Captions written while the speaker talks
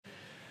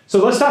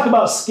So let's talk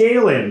about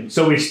scaling.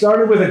 So we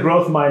started with a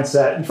growth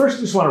mindset. And first,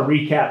 I just want to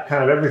recap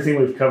kind of everything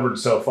we've covered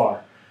so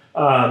far.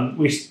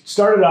 We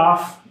started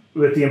off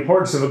with the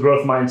importance of a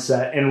growth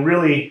mindset, and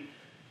really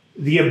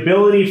the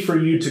ability for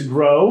you to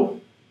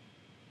grow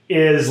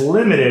is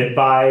limited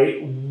by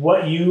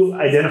what you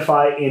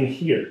identify in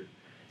here.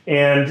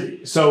 And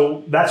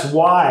so that's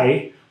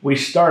why we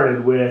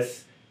started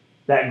with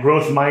that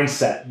growth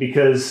mindset,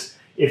 because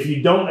if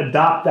you don't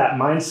adopt that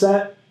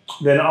mindset,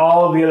 then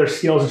all of the other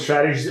skills and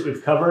strategies that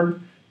we've covered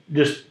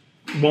just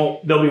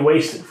they'll be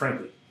wasted,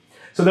 frankly.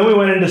 So then we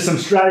went into some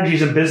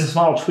strategies and business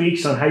model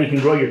tweaks on how you can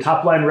grow your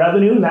top line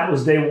revenue, and that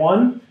was day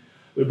one.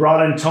 We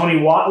brought in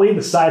Tony Watley,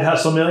 the side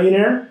hustle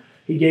millionaire.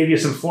 He gave you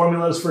some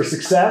formulas for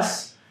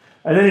success.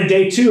 And then in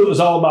day two, it was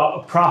all about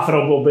a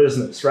profitable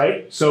business,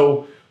 right?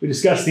 So we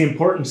discussed the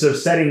importance of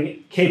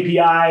setting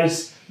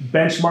KPIs,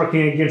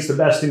 benchmarking against the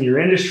best in your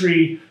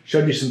industry,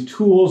 showed you some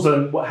tools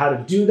on how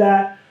to do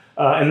that,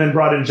 and then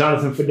brought in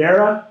Jonathan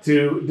Federa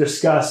to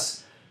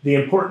discuss the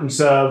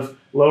importance of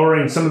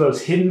lowering some of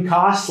those hidden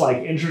costs like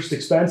interest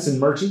expense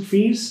and merchant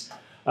fees.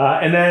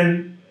 And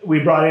then we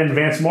brought in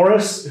Vance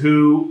Morris,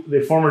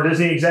 the former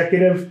Disney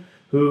executive,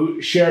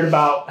 who shared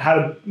about how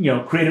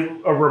to create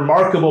a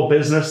remarkable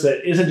business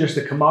that isn't just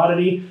a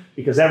commodity,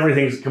 because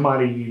everything's a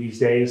commodity these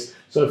days.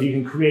 So if you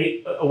can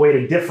create a way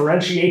to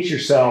differentiate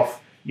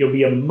yourself, you'll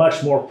be a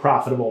much more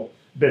profitable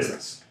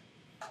business.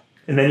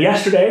 And then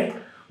yesterday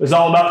was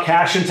all about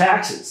cash and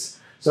taxes.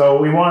 So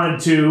we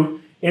wanted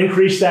to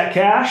increase that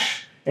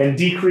cash and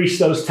decrease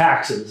those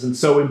taxes. And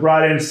so we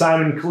brought in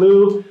Simon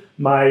Kalu,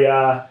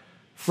 my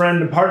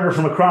friend and partner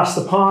from across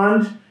the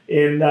pond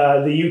in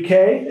the UK,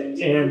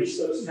 and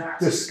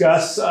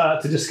discuss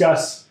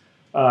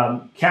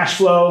cash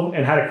flow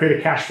and how to create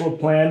a cash flow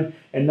plan,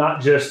 and not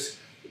just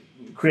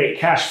create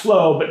cash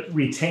flow, but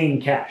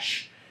retain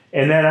cash.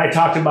 And then I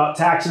talked about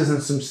taxes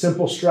and some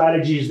simple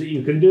strategies that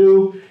you can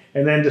do,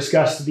 and then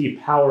discussed the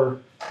power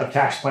of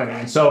tax planning.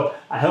 And so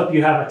I hope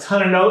you have a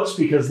ton of notes,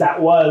 because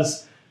that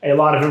was a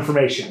lot of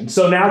information.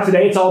 So now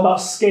today it's all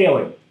about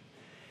scaling.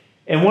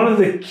 And one of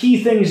the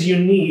key things you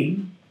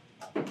need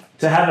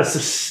to have a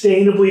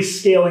sustainably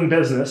scaling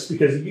business,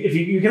 because if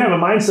you can have a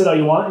mindset all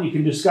you want, you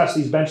can discuss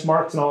these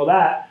benchmarks and all of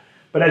that,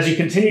 but as you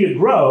continue to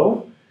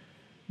grow,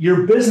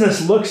 your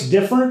business looks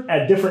different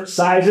at different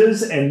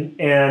sizes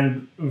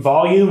and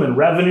volume and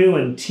revenue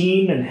and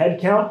team and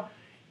headcount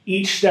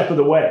each step of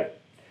the way.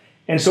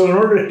 And so in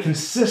order to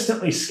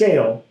consistently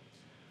scale,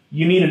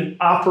 you need an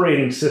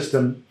operating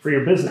system for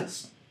your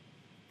business.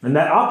 And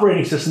that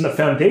operating system, the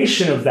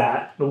foundation of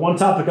that, the one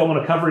topic I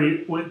want to cover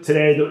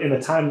today in the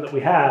time that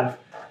we have,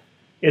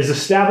 is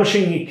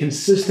establishing a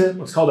consistent,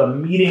 what's called a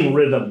meeting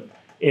rhythm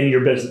in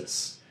your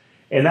business.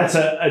 And that's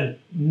a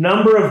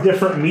number of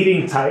different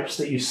meeting types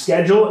that you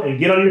schedule and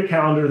get on your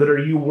calendar that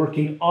are you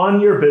working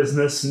on your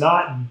business,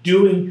 not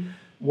doing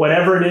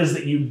whatever it is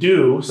that you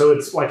do. So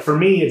it's like, for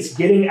me, it's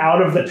getting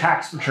out of the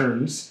tax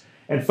returns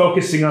and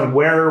focusing on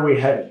where are we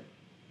headed.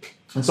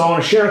 And so I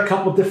want to share a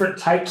couple different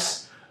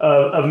types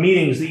of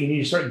meetings that you need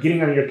to start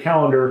getting on your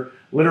calendar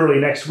literally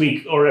next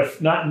week, or if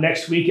not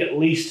next week, at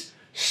least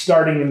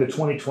starting into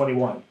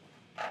 2021.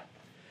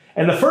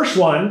 And the first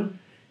one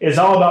is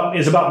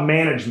about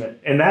management,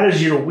 and that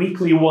is your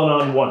weekly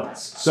one-on-ones.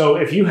 So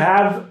if you're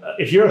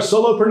a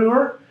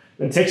solopreneur,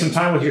 then take some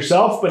time with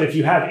yourself, but if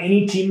you have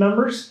any team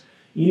members,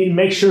 you need to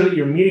make sure that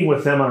you're meeting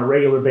with them on a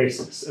regular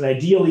basis, and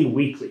ideally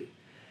weekly.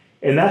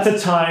 And that's a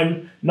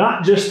time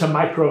not just to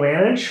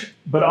micromanage,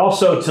 but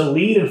also to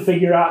lead and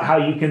figure out how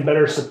you can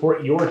better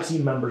support your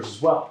team members as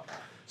well.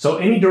 So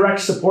any direct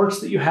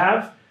supports that you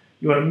have,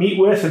 you want to meet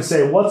with and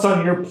say, what's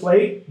on your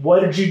plate? What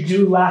did you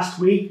do last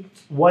week?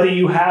 What do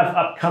you have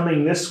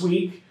upcoming this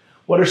week?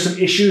 What are some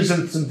issues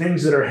and some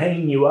things that are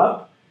hanging you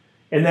up?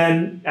 And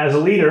then as a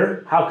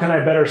leader, how can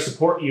I better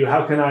support you?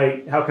 How can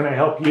I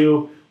help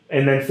you?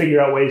 And then figure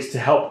out ways to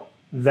help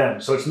them.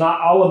 So it's not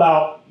all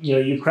about,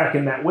 you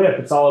cracking that whip.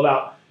 It's all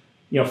about,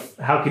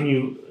 how can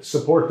you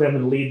support them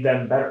and lead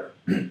them better?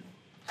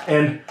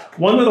 And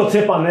one little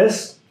tip on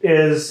this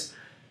is,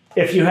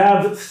 if you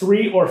have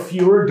 3 or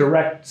fewer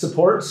direct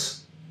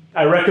supports,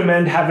 I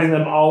recommend having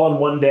them all on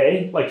one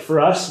day. Like for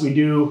us, we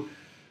do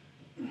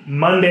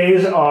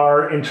Mondays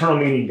are internal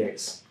meeting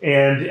days.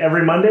 And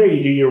every Monday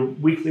you do your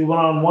weekly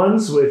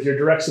one-on-ones with your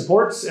direct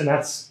supports, and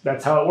that's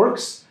how it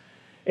works.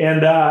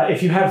 And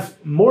if you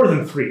have more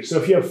than 3, so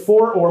if you have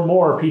 4 or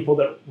more people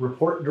that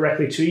report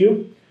directly to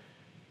you,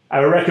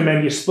 I would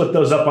recommend you split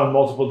those up on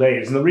multiple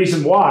days. And the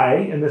reason why,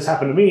 and this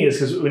happened to me, is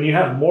because when you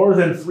have more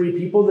than 3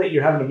 people that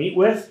you're having to meet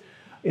with,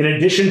 in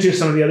addition to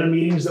some of the other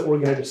meetings that we're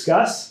going to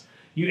discuss,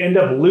 you end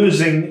up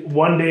losing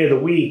one day of the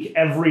week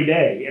every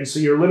day. And so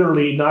you're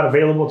literally not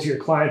available to your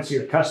clients or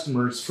your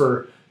customers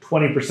for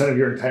 20% of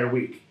your entire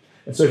week.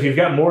 And so if you've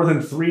got more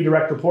than 3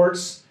 direct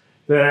reports,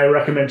 then I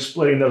recommend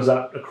splitting those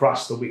up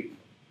across the week.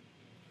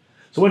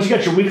 So once you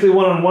got your weekly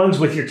one-on-ones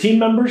with your team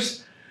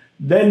members,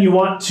 then you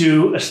want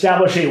to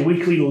establish a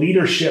weekly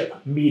leadership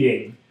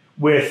meeting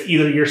with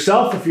either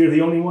yourself, if you're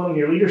the only one on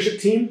your leadership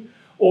team,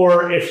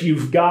 or if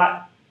you've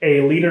got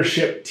a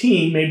leadership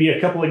team, maybe a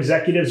couple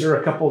executives or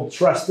a couple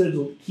trusted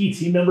key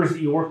team members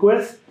that you work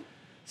with,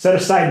 set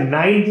aside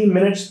 90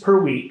 minutes per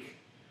week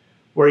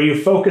where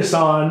you focus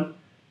on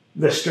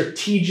the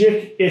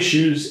strategic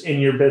issues in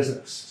your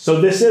business. So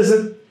this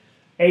isn't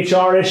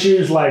HR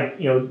issues like,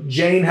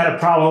 Jane had a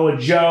problem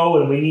with Joe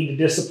and we need to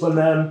discipline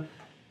them.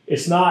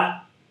 It's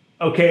not,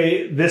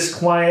 okay, this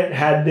client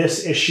had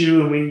this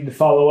issue and we need to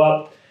follow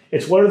up.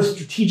 It's what are the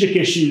strategic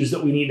issues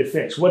that we need to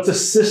fix? What's a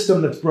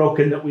system that's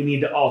broken that we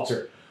need to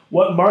alter?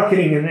 What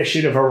marketing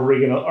initiative are we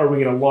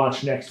gonna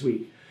launch next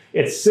week?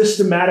 It's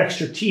systematic,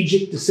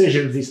 strategic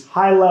decisions, these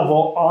high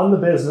level on the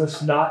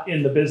business, not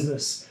in the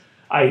business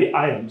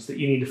items that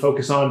you need to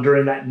focus on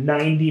during that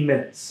 90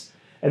 minutes.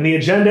 And the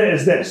agenda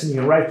is this, and you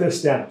can write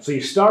this down. So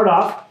you start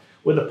off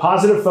with a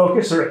positive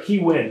focus or a key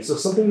win. So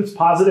something that's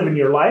positive in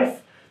your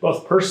life,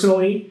 both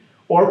personally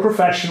or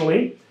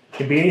professionally. It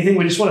can be anything.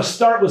 We just want to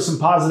start with some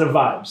positive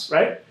vibes,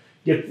 right?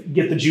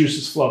 Get the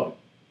juices flowing.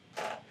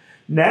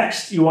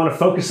 Next, you want to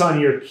focus on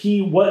your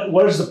key,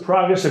 what is the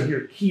progress of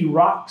your key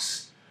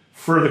rocks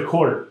for the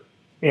quarter?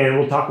 And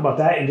we'll talk about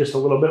that in just a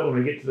little bit when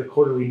we get to the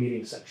quarterly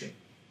meeting section.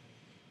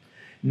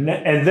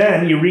 And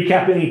then you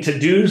recap any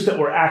to-dos that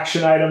were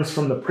action items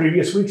from the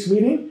previous week's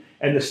meeting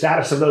and the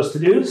status of those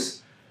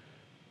to-dos.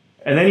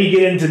 And then you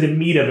get into the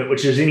meat of it,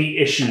 which is any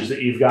issues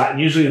that you've got. And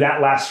usually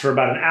that lasts for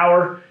about an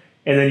hour.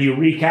 And then you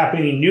recap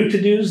any new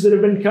to-dos that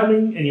have been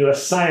coming and you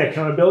assign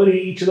accountability to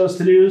each of those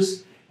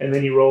to-dos. And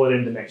then you roll it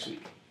into next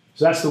week.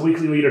 So that's the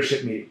weekly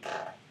leadership meeting.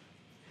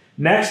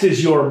 Next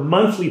is your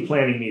monthly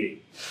planning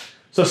meeting.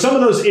 So some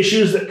of those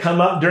issues that come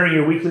up during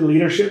your weekly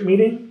leadership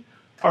meeting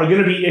are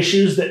going to be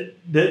issues that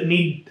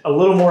need a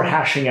little more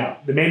hashing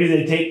out. That maybe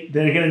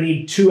they're going to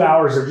need 2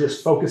 hours of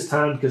just focused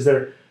time because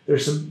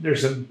there's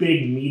some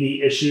big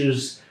meaty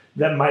issues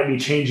that might be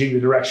changing the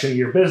direction of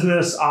your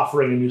business,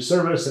 offering a new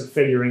service, and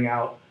figuring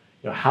out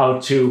how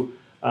to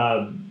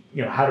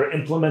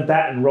implement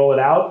that and roll it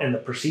out and the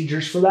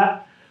procedures for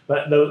that.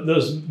 But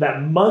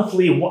that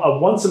monthly,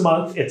 once a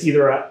month, it's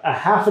either a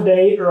half a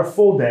day or a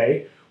full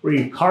day where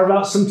you carve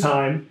out some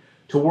time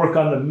to work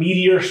on the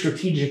meatier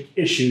strategic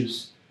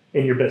issues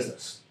in your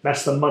business.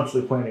 That's the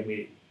monthly planning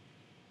meeting.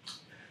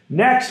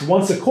 Next,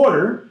 once a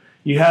quarter,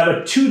 you have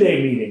a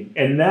 2-day meeting,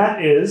 and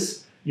that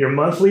is your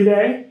monthly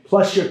day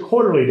plus your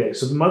quarterly day.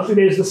 So the monthly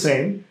day is the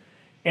same,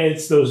 and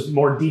it's those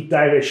more deep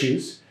dive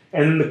issues.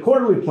 And then the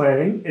quarterly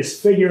planning is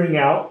figuring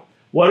out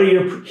what are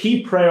your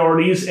key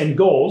priorities and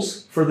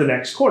goals for the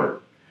next quarter.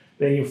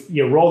 Then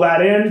you roll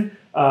that in,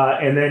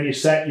 and then you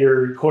set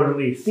your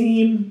quarterly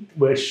theme,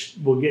 which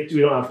we'll get to.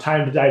 We don't have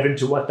time to dive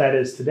into what that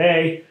is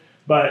today.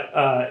 But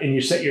and you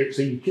set your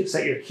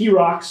key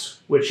rocks,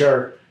 which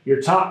are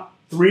your top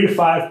 3 to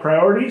 5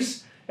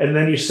 priorities, and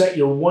then you set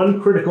your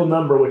one critical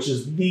number, which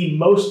is the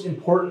most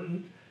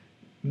important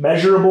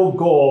measurable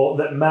goal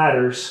that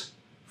matters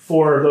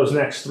for those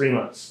next 3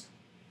 months.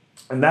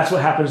 And that's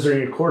what happens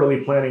during your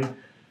quarterly planning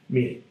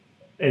meeting.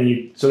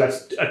 So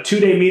that's a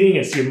 2-day meeting.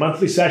 It's your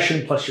monthly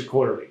session plus your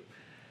quarterly.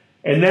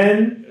 And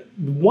then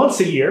once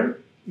a year,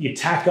 you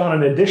tack on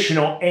an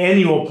additional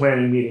annual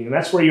planning meeting, and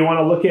that's where you want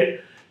to look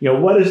at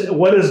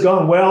what has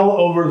gone well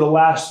over the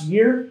last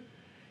year,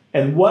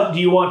 and what do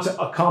you want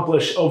to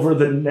accomplish over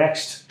the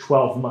next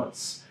 12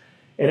 months?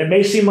 And it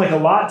may seem like a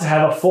lot to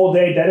have a full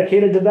day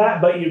dedicated to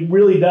that, but it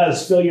really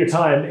does fill your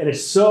time, and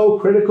it's so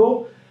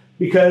critical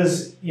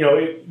because you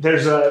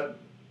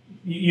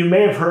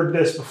may have heard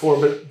this before,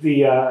 but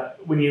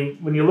when you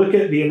look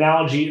at the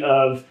analogy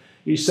of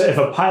if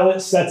a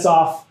pilot sets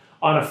off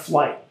on a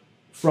flight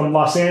from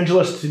Los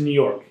Angeles to New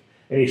York,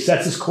 and he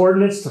sets his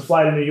coordinates to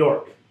fly to New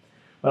York.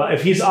 Well,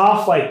 if he's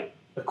off like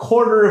a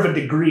quarter of a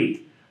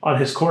degree on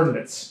his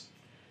coordinates,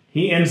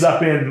 he ends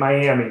up in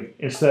Miami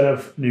instead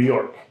of New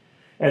York.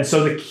 And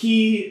so the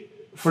key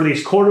for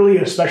these quarterly,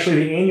 and especially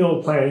the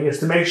annual planning, is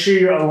to make sure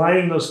you're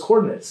aligning those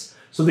coordinates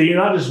so that you're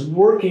not just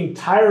working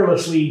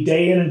tirelessly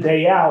day in and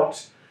day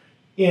out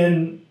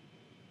in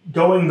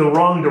going the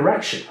wrong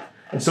direction.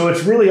 And so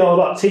it's really all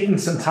about taking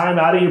some time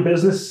out of your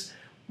business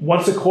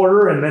once a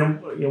quarter, and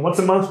then once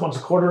a month, once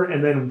a quarter,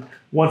 and then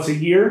once a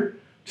year,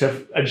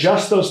 to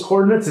adjust those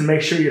coordinates and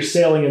make sure you're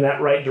sailing in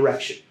that right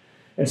direction.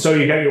 And so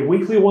you got your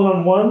weekly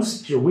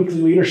one-on-ones, your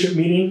weekly leadership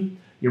meeting,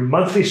 your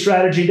monthly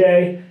strategy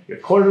day, your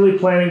quarterly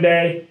planning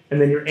day,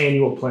 and then your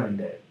annual planning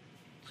day.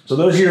 So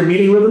those are your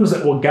meeting rhythms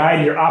that will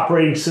guide your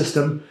operating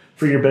system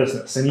for your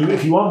business. And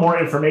if you want more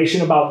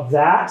information about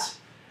that,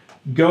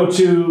 go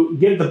to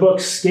get the book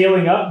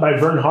Scaling Up by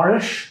Vern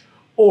Harnish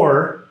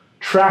or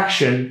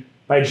Traction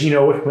by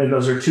Gino Wickman.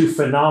 Those are 2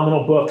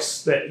 phenomenal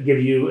books that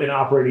give you an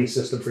operating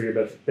system for your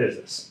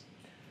business.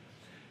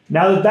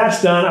 Now that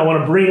that's done, I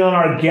want to bring on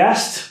our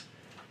guest,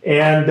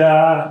 and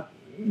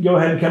go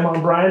ahead and come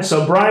on, Brian.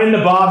 So Brian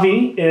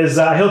Nabavi is,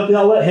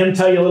 I'll let him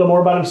tell you a little more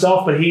about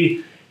himself, but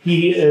he's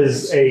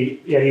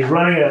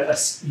running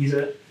he's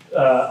a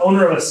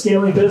owner of a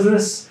scaling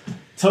business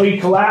till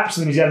you collapse,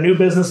 and he's got a new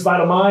business,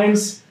 Vital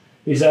Minds.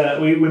 We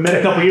met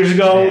a couple years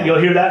ago. Yeah. You'll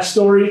hear that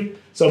story.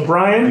 So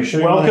Brian, you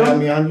sure welcome. You want to have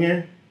me on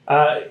here?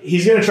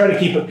 He's going to try to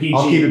keep it PG.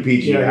 I'll keep it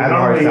PG. I have a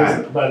hard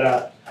time.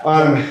 But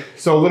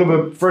so a little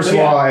bit. First of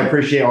all, I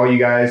appreciate all you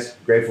guys.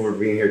 Grateful for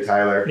being here,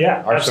 Tyler.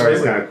 Yeah, our start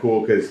is kind of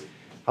cool because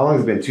how long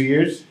has it been? 2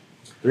 years?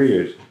 3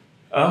 years?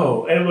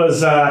 Oh, it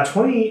was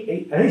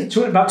 28. I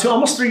think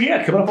almost 3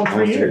 years. Coming up on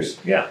 3 years.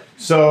 Yeah.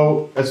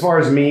 So as far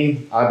as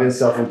me, I've been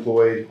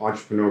self-employed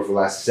entrepreneur for the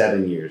last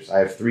 7 years. I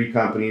have 3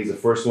 companies. The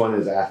first one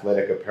is an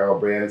athletic apparel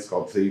brand. It's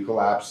called Till You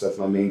Collapse. That's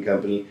my main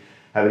company.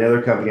 I have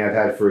another company I've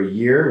had for a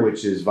year,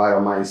 which is Vital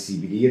Mind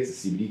CBD. It's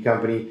a CBD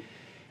company.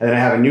 And then I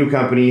have a new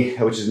company,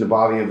 which is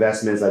Nabavi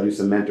Investments. I do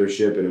some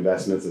mentorship and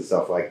investments and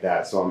stuff like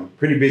that. So I'm a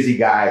pretty busy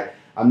guy.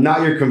 I'm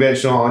not your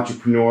conventional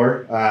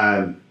entrepreneur.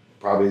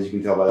 Probably, as you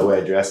can tell by the way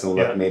I dress and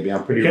look, maybe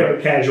I'm pretty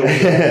casual.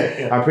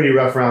 I'm pretty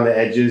rough around the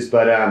edges.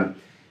 But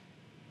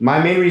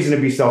my main reason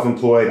to be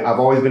self-employed, I've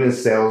always been in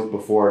sales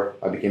before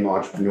I became an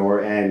entrepreneur.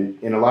 And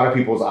in a lot of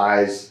people's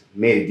eyes,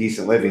 made a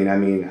decent living. I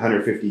mean,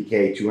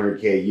 150K,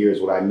 200K a year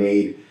is what I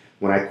made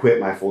when I quit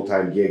my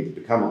full-time gig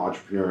to become an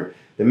entrepreneur.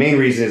 The main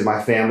reason is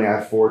my family. I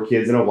have 4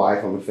 kids and a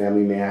wife. I'm a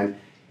family man.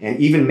 And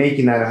even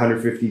making that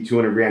 150,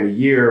 200 grand a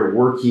year,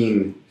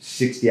 working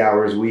 60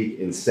 hours a week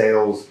in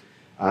sales,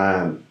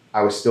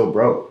 I was still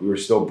broke. We were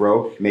still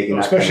broke making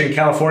that. Especially in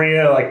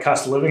California, like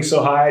cost of living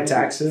so high,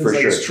 taxes. For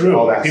sure. It's true.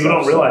 All that People stuff,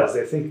 don't realize.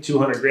 They think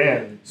 200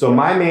 grand. So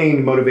my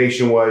main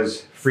motivation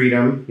was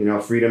freedom,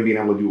 freedom, being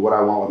able to do what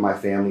I want with my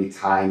family,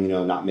 time,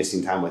 not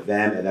missing time with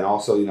them. And then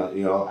also,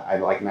 I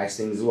like nice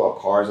things as well,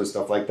 cars and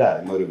stuff like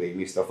that. It motivate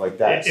me, stuff like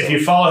that. If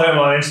you follow him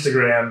on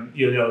Instagram,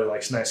 you'll know he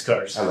likes nice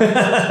cars. I like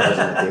cars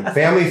and everything.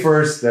 Family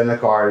first, then the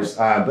cars.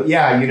 But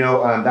yeah,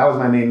 that was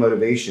my main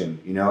motivation,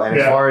 and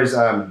as far as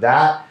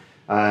that,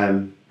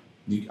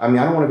 I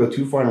don't want to go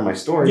too far into my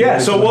story.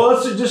 Yeah,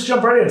 let's just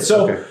jump right in.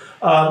 So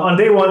on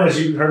day one,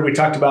 as you heard, we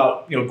talked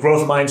about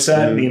growth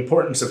mindset and the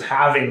importance of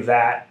having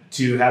that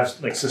to have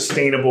like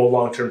sustainable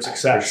long-term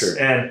success. For sure.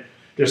 And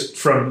just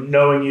from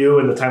knowing you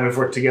and the time we've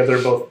worked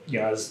together, both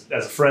as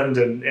a friend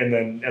and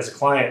then as a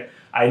client,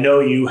 I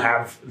know you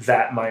have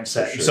that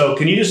mindset. Sure. So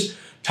can you just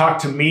talk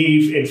to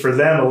me and for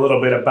them a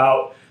little bit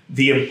about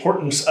the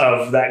importance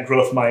of that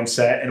growth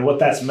mindset and what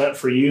that's meant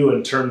for you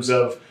in terms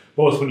of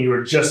both when you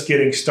were just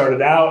getting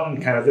started out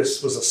and kind of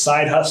this was a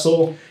side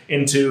hustle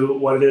into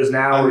what it is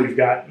now where you've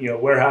got,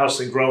 warehouse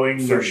and growing.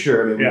 For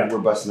sure. We're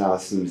busting out the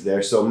seams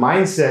there. So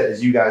mindset,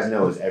 as you guys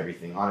know, is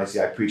everything.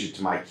 Honestly, I preach it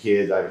to my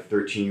kids. I have a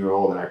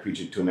 13-year-old and I preach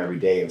it to them every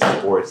day in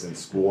sports and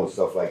school and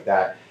stuff like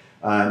that.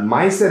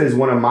 Mindset is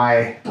one of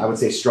my, I would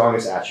say,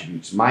 strongest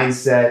attributes.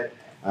 Mindset,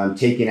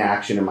 taking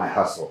action in my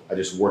hustle. I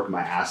just work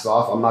my ass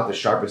off. I'm not the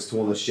sharpest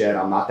tool in the shed.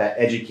 I'm not that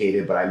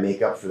educated, but I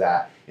make up for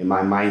that in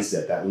my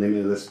mindset, that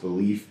limitless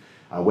belief.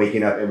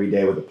 Waking up every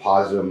day with a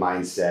positive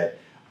mindset,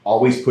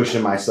 always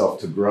pushing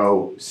myself to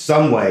grow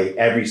some way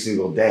every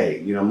single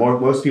day.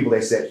 Most people, they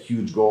set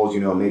huge goals,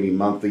 maybe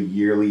monthly,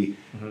 yearly,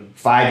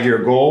 5-year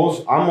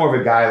goals. I'm more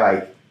of a guy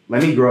like,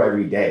 let me grow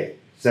every day.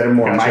 Set a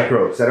more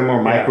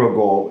micro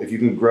goal. If you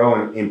can grow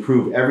and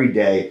improve every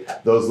day,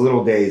 those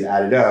little days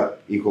added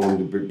up equal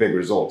into big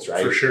results,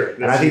 right? For sure.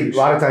 And I think a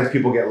lot of times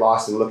people get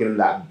lost in looking at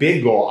that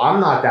big goal. I'm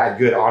not that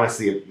good,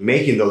 honestly, at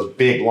making those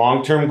big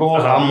long-term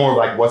goals. I'm more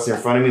like what's in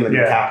front of me. Let me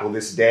tackle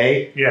this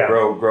day,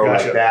 grow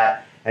like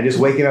that. And just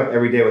waking up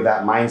every day with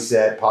that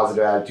mindset,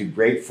 positive attitude,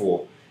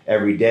 grateful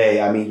every day.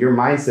 Your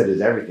mindset is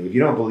everything. If you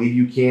don't believe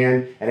you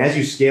can, and as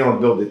you scale and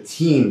build a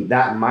team,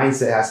 that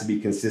mindset has to be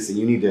consistent.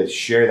 You need to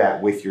share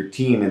that with your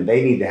team, and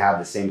they need to have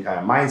the same kind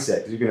of mindset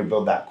because you're going to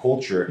build that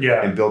culture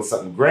and build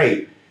something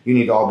great. You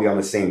need to all be on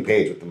the same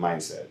page with the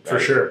mindset. Right? For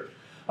sure.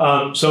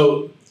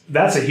 So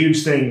that's a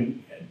huge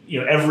thing,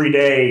 every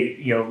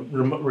day,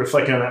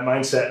 reflecting on that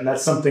mindset. And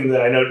that's something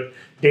that I know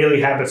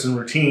daily habits and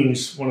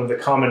routines, one of the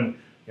common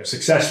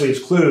success leaves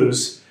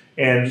clues.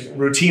 And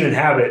routine and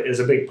habit is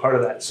a big part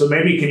of that. So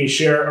maybe can you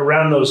share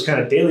around those kind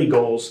of daily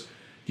goals?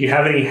 Do you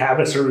have any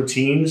habits or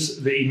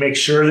routines that you make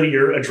sure that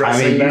you're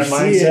addressing that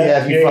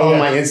mindset? If you follow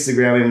my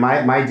Instagram,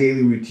 my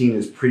daily routine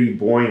is pretty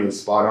boring and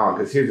spot on.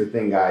 Because here's the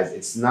thing, guys,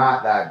 it's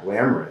not that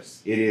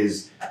glamorous. It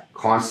is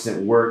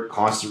constant work,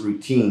 constant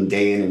routine,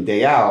 day in and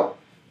day out.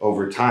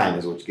 Over time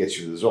is what gets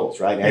you the results,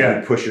 right?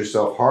 As you push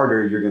yourself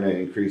harder, you're going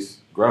to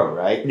grow,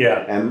 right?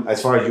 Yeah. And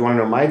as far as you want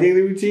to know my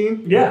daily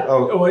routine? Yeah.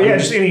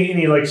 Just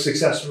any like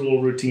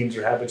successful routines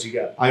or habits you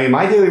got.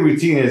 My daily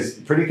routine is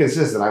pretty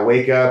consistent. I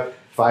wake up,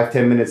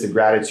 5-10 minutes of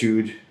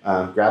gratitude,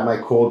 grab my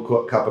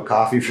cold cup of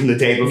coffee from the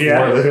day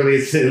before,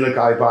 literally sit in the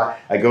coffee pot.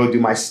 I go do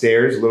my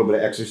stairs, a little bit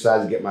of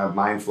exercise to get my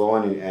mind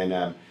flowing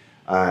and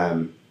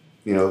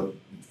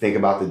think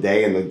about the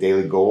day and the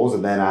daily goals.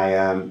 And then I,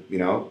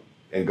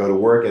 and go to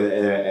work. And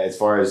as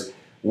far as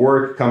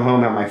work, come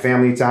home, have my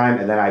family time,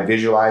 and then I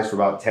visualize for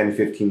about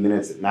 10-15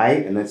 minutes at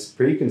night, and that's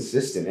pretty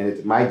consistent.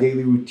 And my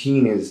daily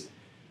routine is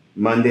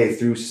Monday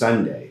through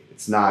Sunday.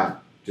 It's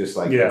not just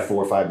like 4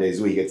 or 5 days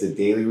a week. It's a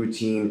daily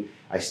routine.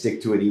 I stick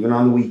to it even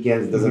on the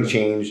weekends. It doesn't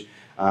change,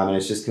 and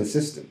it's just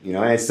consistent.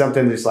 And it's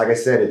something just like I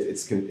said.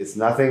 It's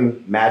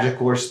nothing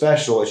magical or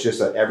special. It's just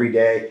an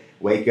everyday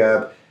wake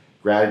up,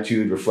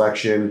 gratitude,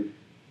 reflection,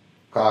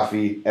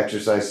 coffee,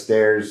 exercise,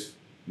 stairs.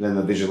 than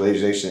the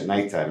visualization at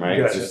nighttime, right?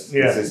 Gotcha. It's just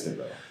Yeah. consistent,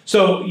 though.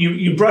 So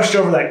you brushed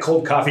over that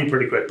cold coffee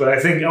pretty quick, but I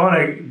think I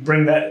want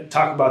to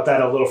talk about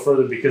that a little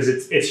further because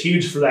it's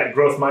huge for that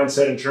growth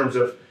mindset in terms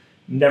of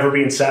never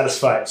being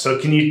satisfied. So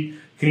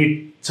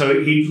so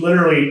he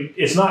literally,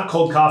 it's not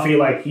cold coffee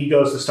like he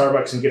goes to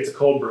Starbucks and gets a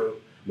cold brew,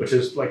 which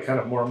is like kind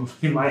of more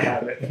my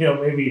habit,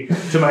 maybe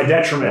to my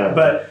detriment,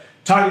 but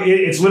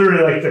it's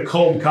literally like the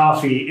cold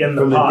coffee in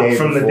the pot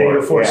from the day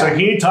before. Yeah. So can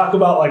you talk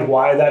about like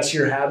why that's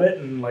your habit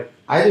and like?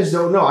 I just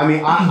don't know. I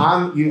mean,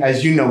 I'm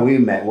as you know, we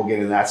met. We'll get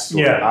into that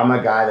story. Yeah. I'm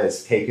a guy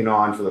that's taken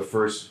on for the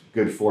first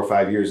good 4 or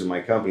 5 years of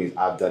my companies.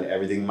 I've done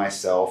everything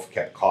myself,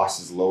 kept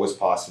costs as low as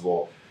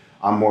possible.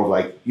 I'm more of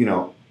like,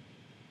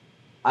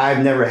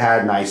 I've never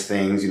had nice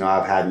things.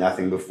 I've had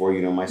nothing before.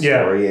 My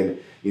story and.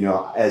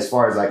 As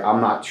far as like, I'm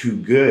not too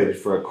good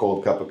for a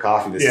cold cup of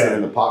coffee to sit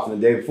in the pot from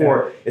the day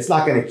before. Yeah. It's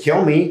not going to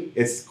kill me.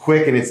 It's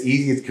quick and it's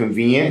easy. It's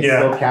convenient. It's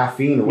still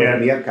caffeine to wake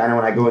me up kind of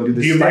when I go and do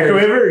the stairs. Do you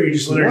microwave it or you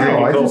just literally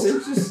drink it cold?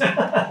 It's just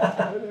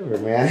whatever,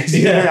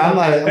 man.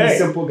 I'm a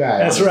simple guy.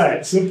 That's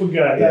right. Simple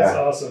guy. That's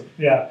awesome.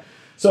 Yeah.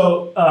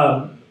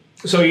 So,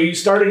 so you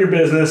started your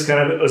business kind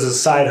of, it was a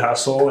side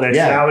hustle and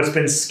now it's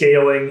been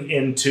scaling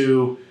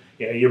into,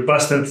 you're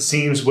busting at the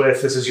seams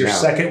with, this is your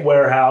second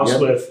warehouse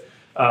with,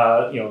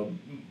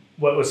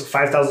 what was it,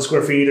 5,000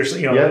 square feet or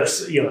something,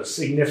 a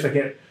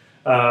significant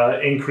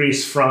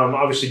increase from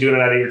obviously doing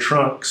it out of your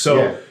trunk.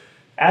 So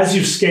as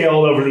you've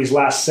scaled over these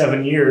last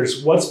 7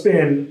 years, what's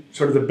been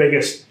sort of the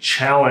biggest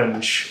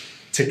challenge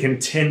to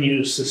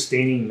continue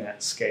sustaining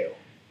that scale?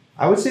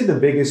 I would say the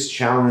biggest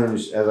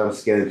challenge as I'm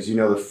scaling, because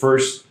the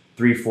first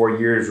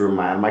 3-4 years were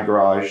out of my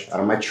garage, out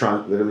of my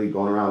trunk, literally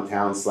going around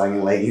town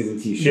slanging leggings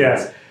and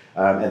t-shirts. Yeah.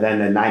 And then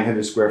the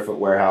 900 square foot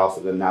warehouse,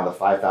 and then now the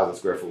 5,000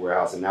 square foot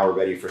warehouse, and now we're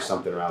ready for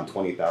something around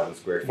 20,000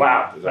 square feet.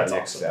 Wow, is that's our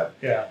next awesome. step.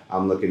 Yeah,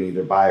 I'm looking to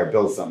either buy or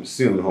build something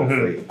soon,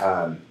 hopefully.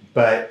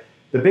 But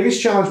the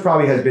biggest challenge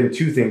probably has been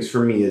two things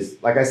for me. Is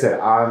like I said,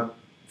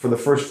 for the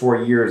first 4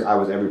 years, I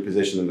was every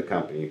position in the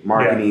company: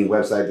 marketing,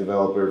 website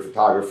developer,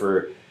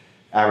 photographer,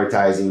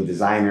 advertising,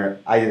 designer.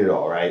 I did it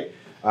all, right?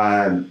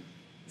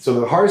 So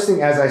the hardest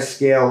thing as I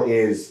scale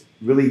is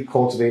really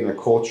cultivating a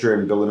culture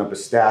and building up a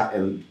staff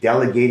and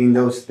delegating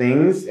those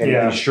things and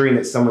ensuring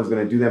that someone's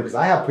going to do them, because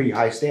I have pretty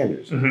high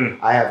standards.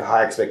 I have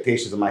high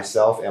expectations of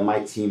myself and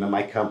my team and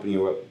my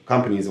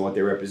companies and what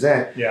they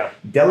represent.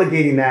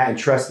 Delegating that and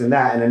trusting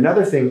that. And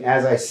another thing,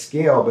 as I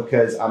scale,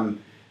 because I'm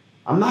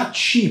not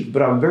cheap,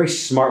 but I'm very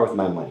smart with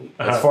my money.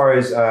 As far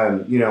as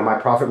my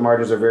profit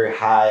margins are very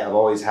high. I've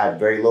always had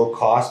very low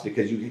costs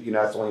because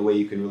that's the only way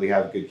you can really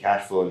have good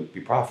cash flow and be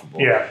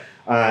profitable.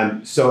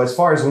 So as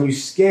far as when you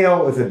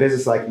scale with a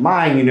business like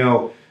mine,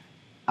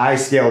 I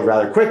scaled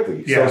rather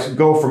quickly. So to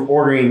go from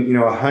ordering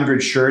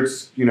 100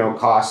 shirts,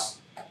 costs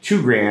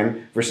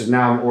 $2,000 versus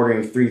now I'm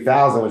ordering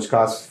 3,000, which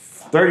costs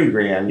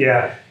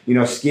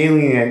 $30,000.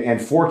 Scaling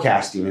and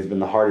forecasting has been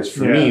the hardest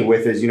for me.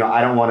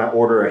 I don't want to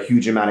order a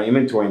huge amount of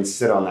inventory and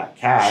sit on that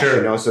cash.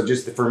 So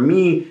just for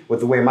me, with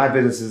the way my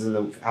business is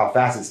and how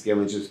fast it's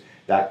scaling, it's just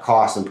that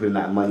cost and putting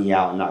that money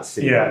out and not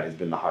sitting on it has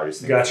been the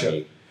hardest thing for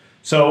me.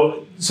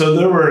 So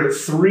there were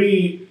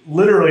three,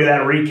 literally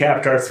that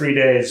recapped our 3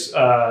 days.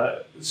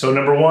 So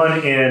number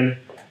one, in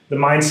the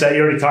mindset,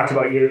 you already talked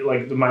about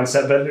the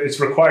mindset, but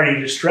it's required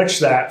you to stretch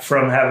that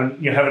from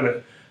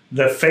having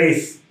the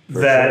faith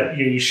that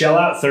you shell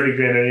out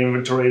 $30,000 in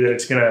inventory that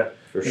it's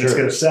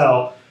gonna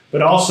sell.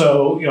 But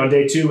also, on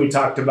day 2 we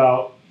talked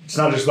about it's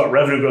not just about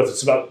revenue growth;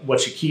 it's about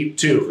what you keep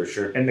too. For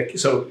sure. And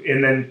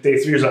then day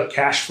 3 is about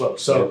cash flow.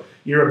 So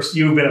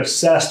you've been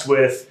obsessed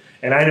with.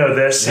 And I know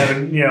this,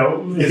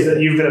 is that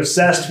you've been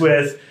obsessed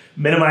with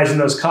minimizing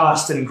those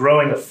costs and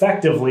growing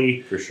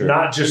effectively,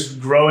 not just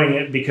growing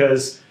it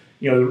because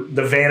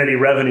the vanity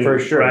revenue,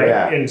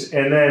 right?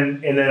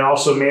 And then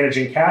also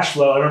managing cash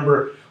flow. I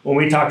remember when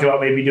we talked about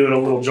maybe doing a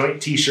little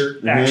joint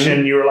T-shirt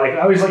action. You were like,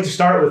 I always like to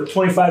start with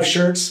 25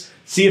 shirts,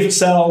 see if it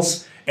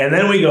sells, and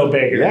then we go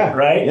bigger,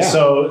 right?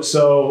 Yeah.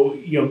 So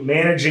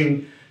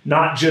managing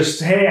not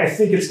just I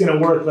think it's going to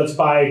work. Let's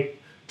buy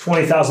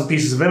 20,000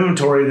 pieces of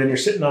inventory, then you're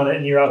sitting on it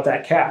and you're out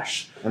that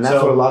cash. And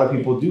that's what a lot of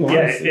people do,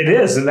 honestly. Yeah, it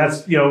is. And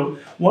that's,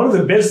 one of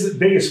the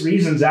biggest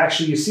reasons,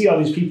 actually, you see all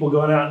these people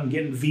going out and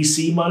getting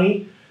VC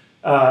money,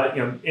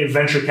 in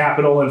venture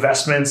capital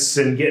investments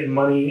and getting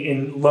money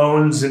in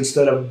loans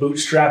instead of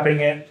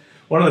bootstrapping it.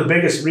 One of the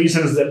biggest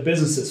reasons that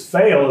businesses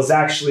fail is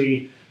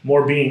actually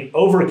more being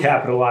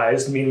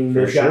overcapitalized, meaning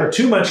they've got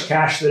too much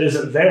cash that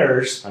isn't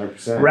theirs,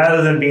 100%.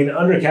 Rather than being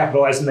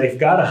undercapitalized and they've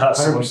got to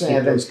hustle and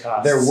keep those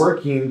costs. They're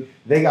working,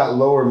 they got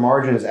lower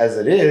margins as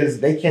it is,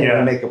 they can't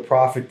even make a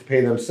profit to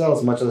pay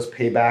themselves, much less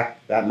pay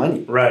back that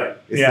money. Right.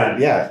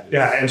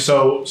 And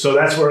so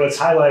that's where it's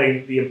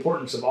highlighting the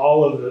importance of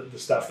all of the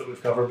stuff that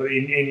we've covered, but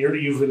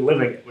you've been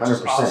living it, which 100%,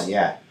 is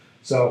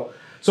awesome.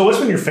 So what's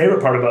been your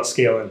favorite part about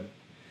scaling?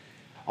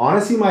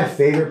 Honestly, my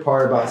favorite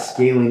part about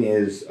scaling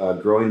is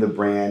growing the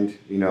brand,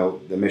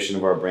 the mission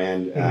of our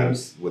brand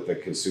with the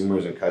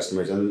consumers and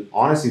customers. And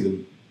honestly,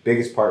 the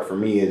biggest part for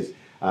me is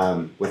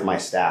with my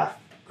staff.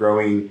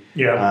 Growing,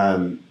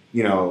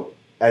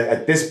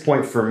 at this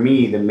point for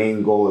me, the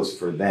main goal is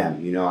for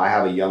them. You know, I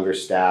have a younger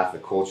staff. The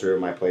culture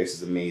of my place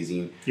is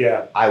amazing.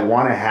 Yeah. I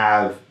want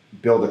to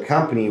build a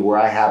company where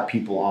I have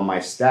people on my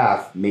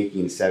staff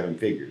making 7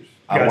 figures.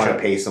 I want to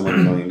pay someone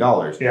 $1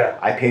 million. Yeah.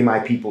 I pay my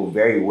people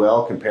very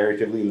well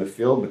comparatively in the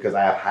field because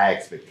I have high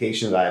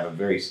expectations. I have a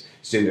very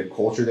standard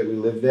culture that we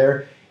live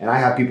there. And I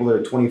have people that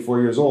are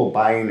 24 years old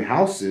buying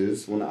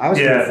houses. When I was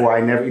 24,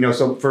 I never, you know,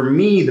 so for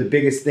me, the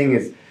biggest thing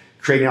is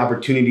creating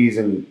opportunities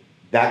and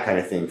that kind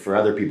of thing for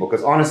other people.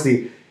 Because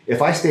honestly,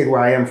 if I stayed where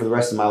I am for the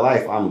rest of my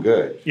life, I'm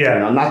good. Yeah. You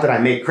know, not that I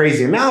make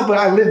crazy amount, but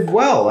I live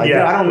well. Like, you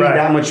know, I don't need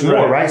that much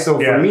more, right? So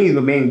for me,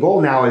 the main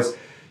goal now is,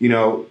 you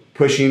know,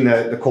 pushing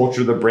the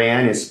culture of the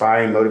brand,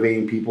 inspiring,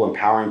 motivating people,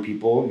 empowering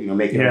people, you know,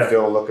 making them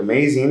feel and look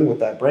amazing with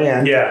that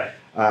brand. Yeah.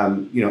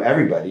 You know,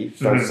 everybody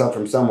starts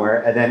from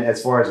somewhere. And then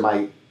as far as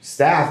my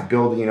staff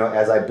building, you know,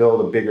 as I build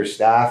a bigger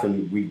staff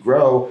and we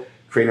grow,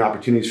 creating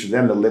opportunities for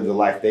them to live the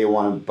life they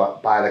want to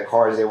buy the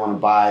cars they want to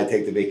buy,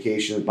 take the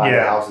vacations, buy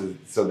the houses.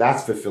 So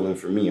that's fulfilling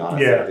for me,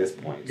 honestly, at this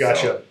point.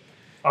 Gotcha. So,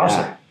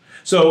 awesome. Yeah.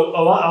 So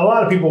a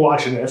lot of people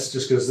watching this,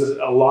 just because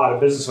a lot of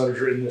business owners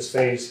are in this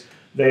phase,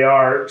 they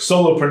are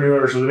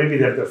solopreneurs, or maybe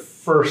they have their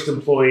first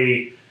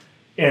employee.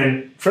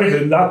 And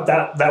frankly,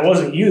 that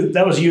wasn't you.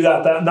 That was you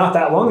not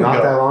that long ago.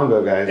 Not that long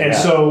ago, guys. And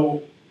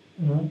so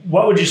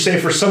what would you say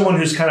for someone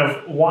who's kind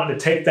of wanting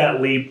to take that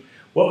leap?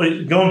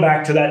 Going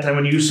back to that time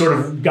when you sort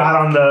of got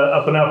on the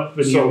up and up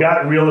and you've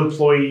got real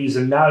employees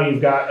and now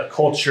you've got a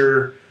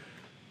culture.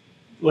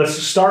 Let's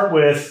start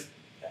with,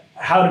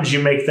 how did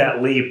you make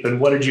that leap and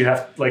what did you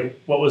have,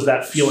 like, what was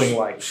that feeling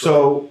like?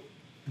 So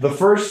the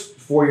first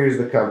 4 years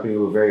of the company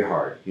were very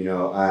hard. You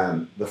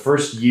know, the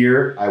first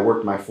year I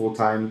worked my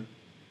full-time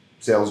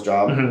sales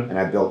job and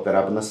I built that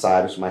up on the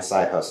side, which was my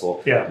side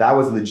hustle. Yeah. That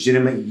was a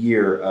legitimate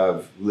year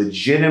of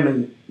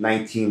legitimate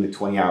 19 to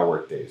 20 hour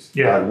work days.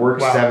 Yeah. I'd work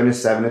 7 to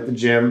 7 at the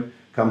gym,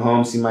 come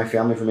home, see my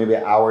family for maybe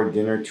an hour,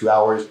 dinner, 2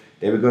 hours.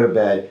 They would go to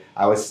bed.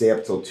 I would stay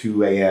up till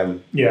 2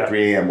 a.m.,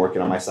 3 a.m.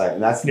 working on my side.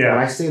 And that's when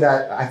I say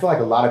that, I feel like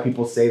a lot of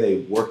people say they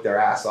work their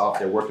ass off.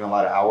 They're working a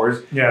lot of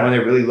hours. Yeah. And when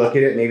they really look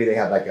at it, maybe they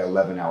have like an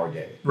 11-hour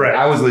day. Right.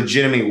 I was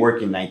legitimately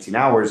working 19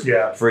 hours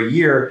for a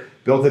year,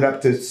 built it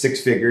up to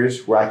 6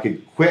 figures where I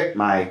could quit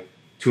my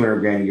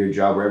 $200,000 a year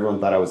job where everyone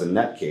thought I was a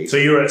nutcase. So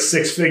you were at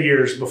 6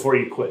 figures before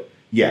you quit?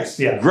 Yes.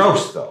 Yeah.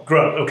 Gross though.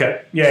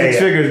 Okay. Yeah. 6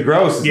 figures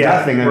gross is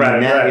nothing. I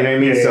mean, net, you know what I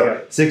mean?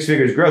 So 6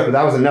 figures gross, but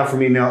that was enough for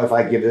me to know if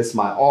I give this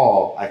my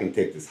all, I can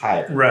take this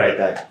higher. Right.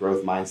 That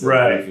growth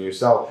mindset, belief in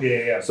yourself.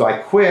 Yeah. So I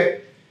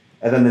quit,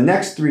 and then the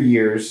next 3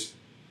 years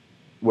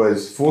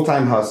was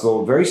full-time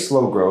hustle, very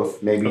slow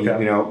growth, maybe, you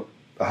know,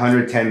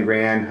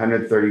 $110,000,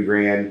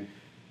 $130,000,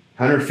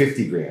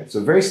 $150,000.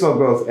 So very slow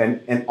growth.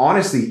 And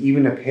honestly,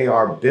 even to pay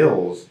our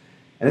bills,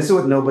 and this is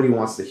what nobody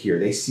wants to hear.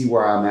 They see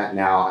where I'm at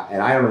now,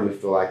 and I don't even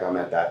feel like I'm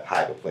at that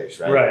high of a place,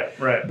 right?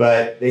 Right.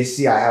 But they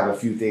see I have a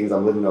few things,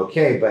 I'm living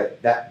okay,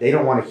 but that they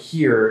don't want to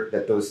hear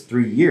that those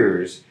 3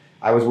 years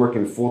I was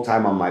working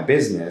full-time on my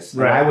business,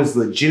 and I was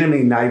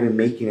legitimately not even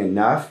making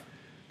enough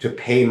to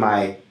pay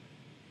my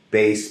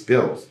base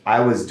bills. I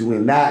was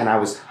doing that, and I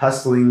was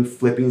hustling,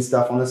 flipping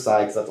stuff on the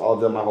side, because that's all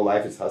I've done my whole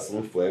life is hustle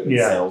and flip and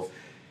sales,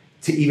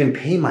 to even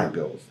pay my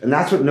bills. And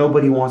that's what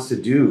nobody wants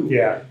to do.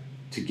 Yeah.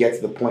 To get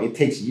to the point, it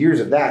takes years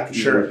of that to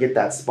even get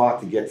that spot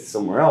to get to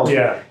somewhere else.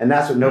 Yeah. And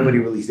that's what nobody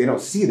really, they don't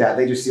see that.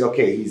 They just see,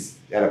 okay, he's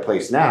at a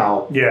place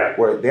now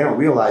where they don't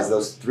realize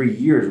those 3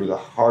 years were the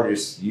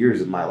hardest years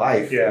of my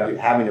life. Yeah.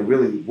 Having to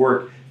really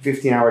work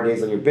 15-hour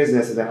days on your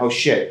business and then, oh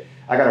shit,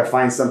 I got to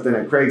find something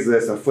on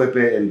Craigslist and flip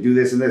it and do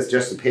this and this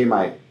just to pay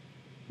my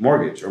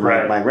mortgage or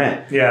my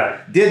rent.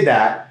 Yeah. Did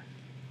that,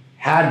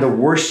 had the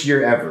worst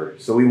year ever.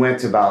 So we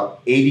went to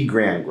about 80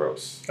 grand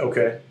gross.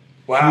 Okay.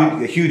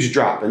 Wow. A huge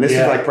drop. And this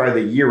is like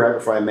probably the year right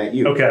before I met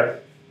you. Okay.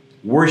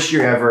 Worst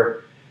year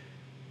ever.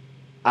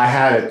 I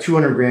had a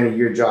 $200,000 a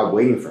year job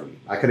waiting for me.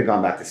 I could have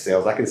gone back to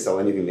sales. I could sell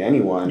anything to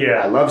anyone.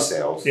 Yeah. I love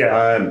sales.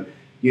 Yeah.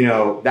 You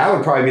know, that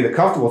would probably be the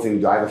comfortable thing to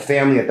do. I have a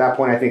family at that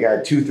point. I think I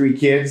had 2-3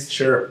 kids.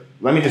 Sure.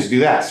 Let me just do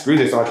that. Screw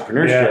this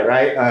entrepreneurship,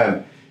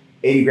 right?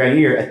 80 grand a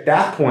year. At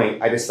that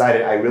point, I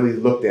decided I really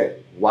looked at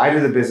why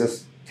did the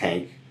business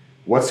tank?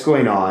 What's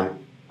going on?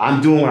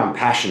 I'm doing what I'm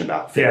passionate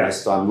about,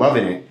 fitness, so I'm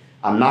loving it.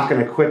 I'm not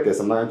going to quit this.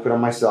 I'm not going to quit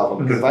on myself.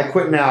 Because if I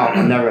quit now,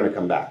 I'm never going to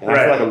come back. And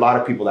I feel like a lot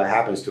of people that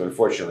happens to,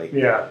 unfortunately,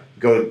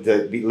 go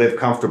to live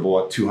comfortable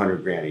at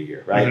 $200,000 a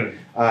year, right?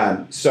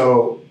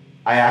 So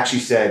I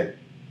actually said,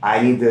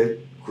 I need to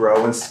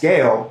grow and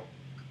scale,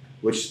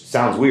 which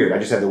sounds weird. I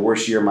just had the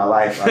worst year of my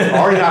life. I'm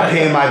already not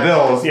paying my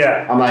bills.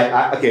 I'm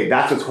like, okay,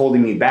 that's what's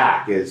holding me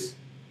back is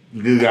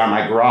doing out of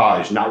my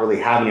garage, not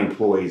really having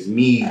employees,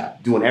 me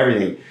doing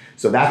everything.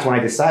 So that's when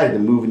I decided to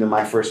move into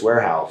my first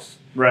warehouse.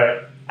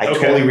 Right. I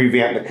totally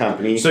revamped the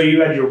company. So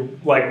you had your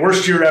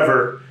worst year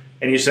ever,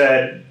 and you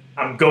said,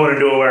 I'm going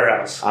into a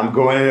warehouse. I'm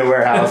going into a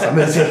warehouse. I'm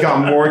going to take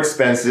on more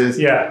expenses.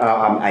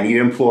 I need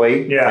an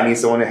employee. I need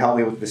someone to help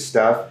me with this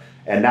stuff.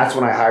 And that's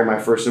when I hired my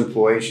first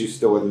employee. She's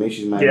still with me.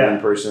 She's my main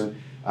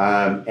person.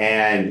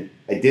 And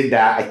I did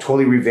that. I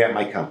totally revamped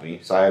my company.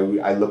 So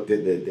I looked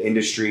at the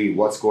industry,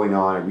 what's going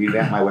on. I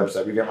revamped my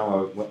website,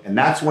 and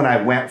that's when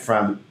I went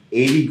from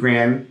 80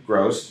 grand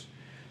gross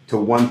to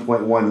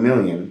 1.1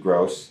 million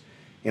gross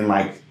in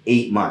like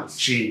 8 months.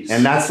 Jeez.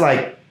 And that's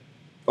like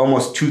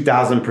almost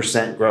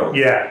 2,000% growth.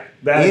 Yeah.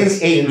 That in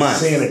is 8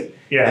 months. Insanity.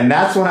 Yeah. And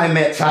that's when I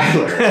met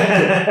Tyler.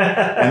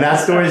 And that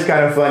story is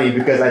kind of funny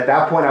because at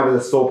that point I was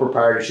a sole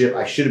proprietorship.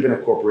 I should have been a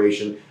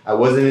corporation. I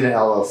wasn't in an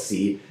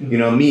LLC. You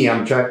know me.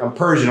 I'm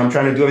Persian. I'm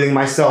trying to do everything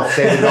myself.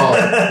 Save the dollar.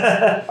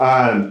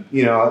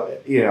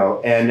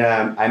 And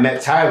I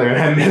met Tyler, and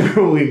I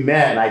remember when we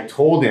met, and I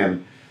told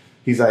him,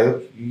 he's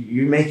like,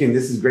 "You're making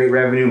this is great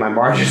revenue. My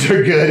margins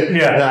are good."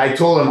 Yeah. And I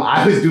told him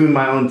I was doing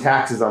my own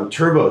taxes on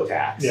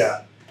TurboTax.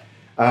 Yeah.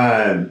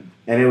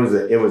 And it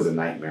was a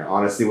nightmare,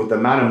 honestly, with the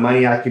amount of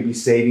money I could be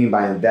saving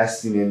by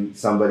investing in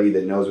somebody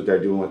that knows what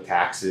they're doing with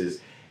taxes,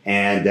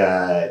 and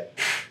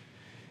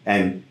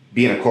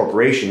being a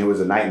corporation. It was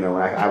a nightmare.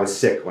 When I was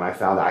sick when I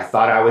found out. I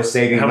thought I was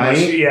saving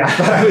money. I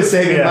thought I was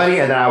saving money,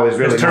 and then I was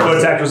really.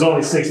 TurboTax was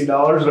only $60,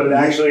 but it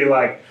actually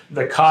like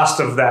the cost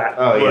of that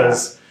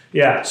was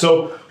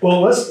So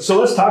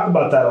let's talk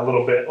about that a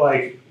little bit.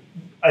 Like,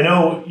 I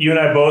know you and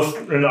I both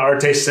are in the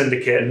Arte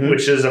Syndicate,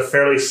 which is a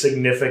fairly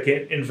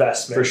significant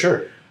investment. For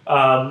sure.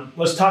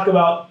 Let's talk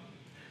about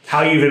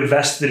how you've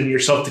invested in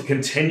yourself to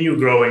continue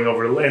growing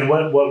and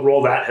what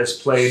role that has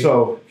played.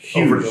 So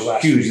huge, over the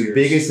last few years. The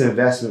biggest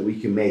investment we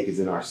can make is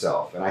in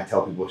ourselves. And I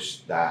tell people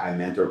that I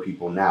mentor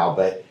people now,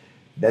 but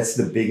that's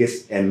the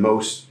biggest and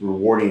most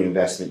rewarding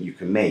investment you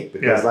can make.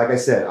 Because like I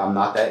said, I'm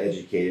not that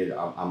educated.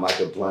 I'm like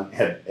a blunt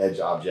edge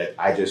object.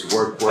 I just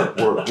work.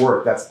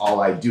 That's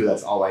all I do.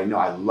 That's all I know.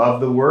 I love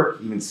the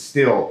work, even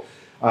still.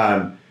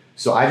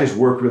 So I just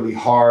work really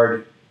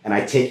hard. And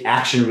I take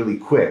action really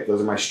quick. Those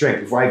are my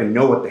strengths. Before I even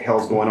know what the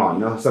hell's going on.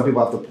 You know, some people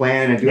have to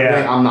plan and do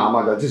everything. I'm not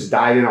going to just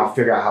dive in. I'll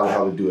figure out how the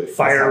hell to do it.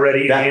 Fire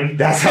ready aim.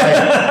 That's how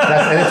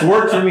and it's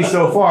worked for me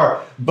so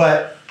far.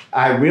 But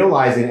I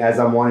realizing as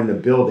I'm wanting to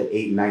build an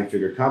 8 and 9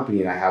 figure company,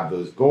 and I have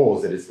those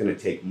goals, that it's going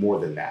to take more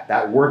than that.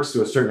 That works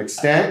to a certain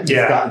extent.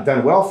 It's gotten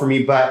done well for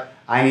me, but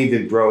I need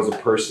to grow as a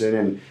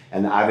person,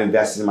 and I've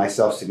invested in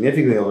myself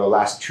significantly over the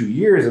last 2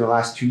 years. And the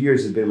last 2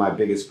 years has been my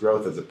biggest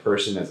growth as a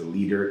person, as a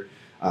leader.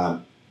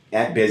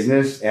 At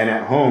business and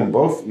at home,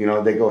 both,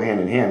 they go hand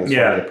in hand as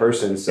far as a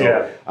person.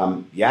 So,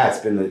 it's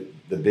been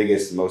the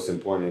biggest, most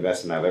important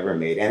investment I've ever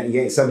made. And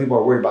again, some people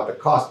are worried about the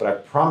cost, but I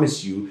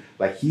promise you,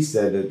 like he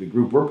said, that the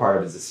group we're part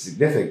of is a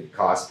significant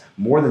cost,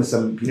 more than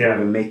some people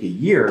even make a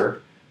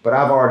year. But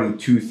I've already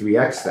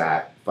 2-3x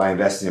that by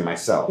investing in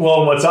myself.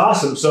 Well, what's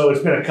awesome, so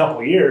it's been a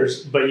couple of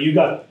years, but you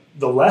got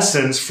the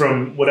lessons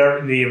from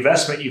whatever the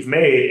investment you've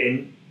made,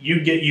 and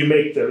you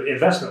make the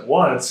investment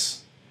once.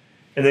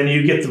 And then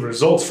you get the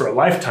results for a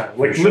lifetime.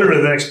 Like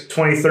literally the next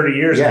 20, 30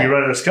 years if you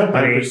run this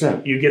company,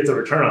 100%. You get the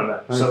return on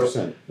that. 100%.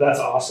 So that's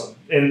awesome.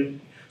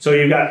 And so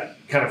you've got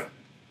kind of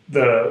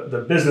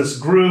the business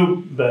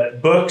group, the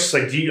books.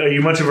 Like, are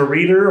you much of a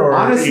reader? Or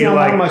honestly, I'm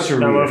not much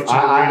of a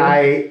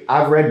reader.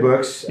 I've read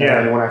books,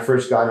 and when I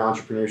first got into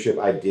entrepreneurship,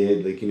 I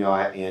did. Like,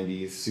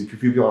 Andy's, a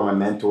few people are my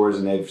mentors,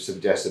 and they've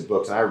suggested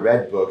books, and I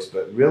read books,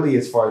 but really,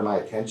 as far as my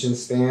attention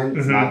span,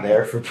 it's not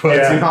there for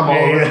books. I'm all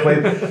over the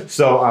place.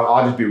 So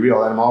I'll just be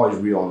real, and I'm always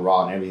real and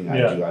raw in everything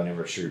I do. I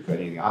never sugarcoat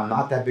anything. I'm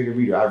not that big a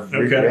reader. I've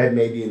read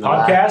maybe in the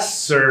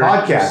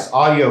podcasts,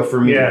 audio for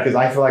me, because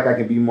I feel like I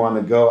can be more on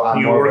the go.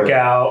 I'm you more work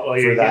out while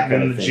you're that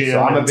kind of thing. Gym,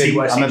 so I'm a big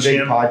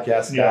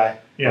podcast guy.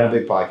 Yeah. I'm a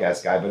big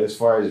podcast guy, but as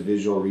far as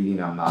visual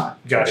reading, I'm not.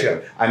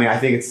 Gotcha. I mean, I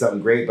think it's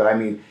something great, but I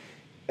mean,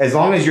 as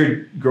long as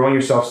you're growing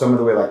yourself some of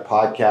the way, like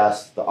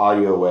podcast, the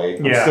audio way,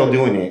 I'm still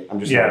doing it. I'm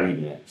just not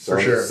reading it. So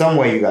some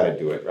way you got to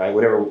do it, right?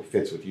 Whatever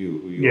fits with you,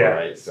 who you are,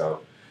 right? So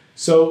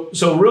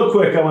real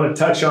quick, I want to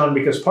touch on,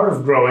 because part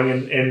of growing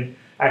and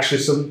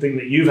actually something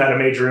that you've had a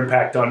major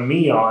impact on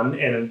me on,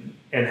 and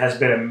has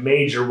been a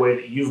major way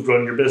that you've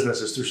grown your business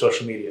is through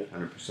social media.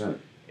 100%.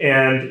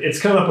 And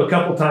it's come up a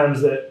couple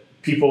times that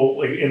people,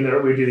 like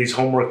we do these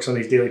homeworks on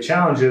these daily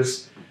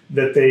challenges,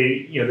 that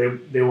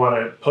they want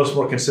to post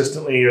more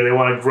consistently, or they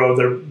want to grow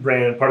their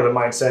brand. Part of the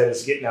mindset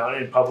is getting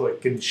out in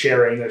public and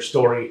sharing their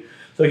story.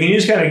 So can you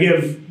just kind of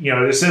give,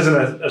 this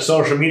isn't a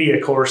social media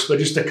course, but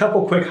just a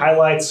couple quick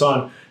highlights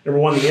on,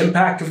 number one, the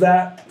impact of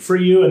that for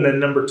you, and then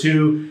number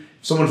two,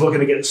 if someone's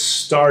looking to get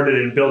started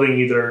in building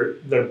either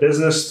their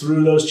business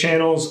through those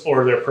channels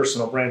or their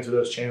personal brand through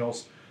those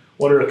channels,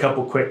 what are a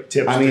couple quick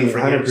tips? I mean,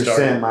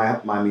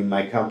 100%.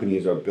 My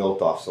companies are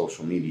built off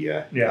social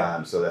media.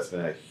 So that's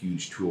been a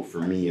huge tool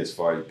for me as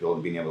far as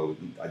being able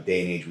to, a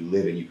day and age we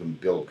live in, you can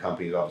build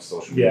companies off of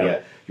social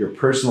media. Your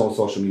personal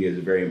social media is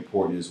very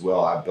important as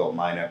well. I've built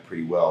mine up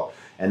pretty well.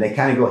 And they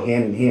kind of go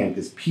hand in hand,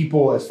 because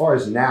people, as far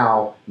as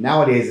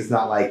nowadays, it's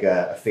not like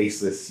a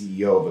faceless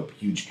CEO of a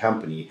huge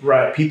company.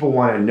 Right. People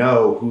want to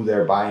know who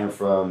they're buying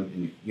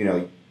from,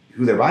 and,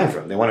 who they're buying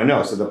from. They want to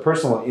know. So the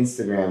personal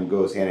Instagram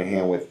goes hand in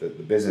hand with the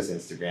business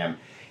Instagram.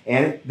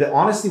 And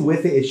honestly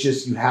with it, it's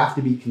just you have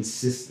to be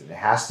consistent. It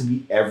has to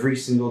be every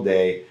single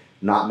day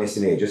not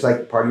missing it. Just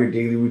like part of your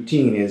daily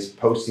routine is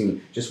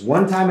posting just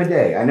one time a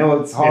day. I know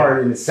it's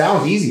hard and it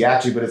sounds easy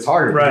actually, but it's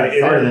harder. Right.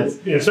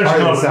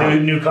 Especially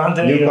new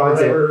content. New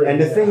content.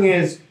 And the thing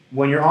is,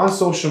 when you're on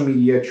social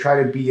media,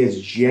 try to be as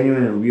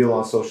genuine and real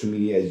on social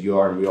media as you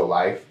are in real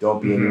life.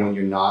 Don't be anyone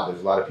you're not. There's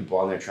a lot of people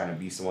on there trying to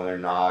be someone they're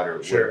not.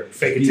 Or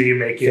fake it till you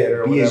make it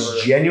or be whatever.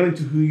 As genuine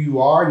to who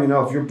you are. You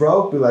know, if you're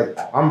broke, be like,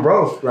 I'm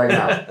broke right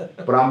now,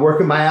 but I'm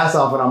working my ass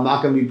off and I'm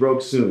not going to be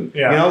broke soon.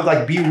 Yeah. You know,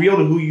 like be real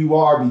to who you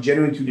are, be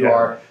genuine to who you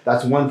are.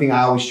 That's one thing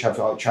I always try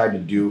to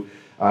do.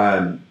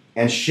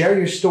 And share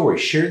your story.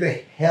 Share the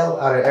hell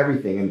out of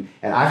everything.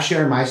 And I've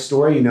shared my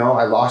story. You know,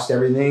 I lost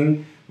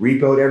everything.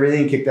 Repoed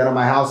everything, kicked out of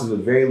my house. It was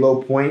a very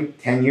low point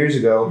 10 years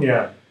ago.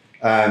 Yeah.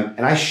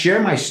 And I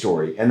share my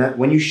story. And that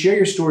when you share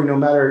your story, no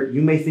matter,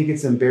 you may think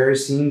it's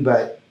embarrassing,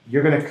 but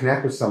you're going to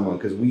connect with someone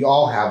because we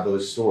all have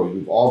those stories.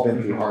 We've all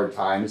been through hard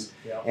times.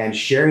 Yeah. And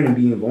sharing and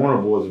being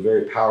vulnerable is a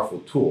very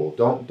powerful tool.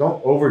 Don't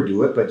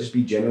overdo it, but just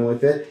be genuine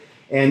with it.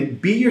 And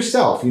be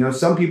yourself. You know,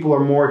 some people are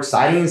more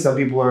exciting, some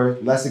people are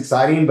less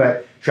exciting,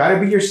 but try to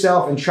be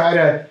yourself and try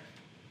to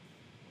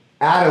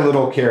add a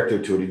little character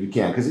to it if you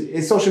can, because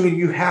in social media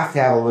you have to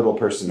have a little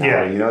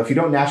personality. Yeah. You know, if you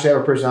don't naturally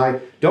have a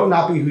personality, don't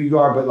not be who you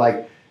are, but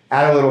like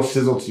add a little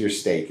sizzle to your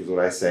steak is what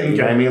I say. Okay. You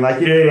know what I mean?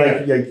 Like,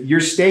 like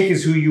your steak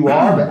is who you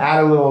are, but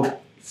add a little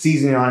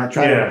seasoning on it.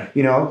 Try to,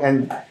 you know,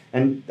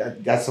 and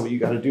that's what you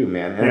got to do,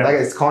 man. And like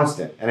it's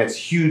constant and it's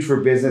huge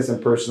for business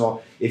and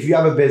personal. If you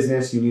have a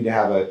business, you need to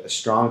have a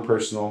strong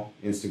personal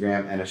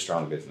Instagram and a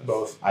strong business.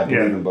 Both. I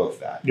believe in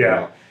both that. Yeah. You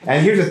know?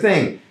 And here's the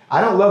thing. I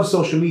don't love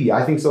social media.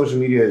 I think social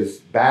media is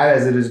bad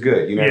as it is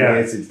good. You know what I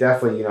mean? It's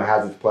definitely, you know,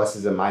 has its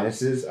pluses and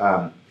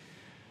minuses.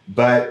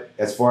 But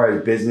as far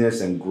as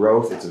business and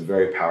growth, it's a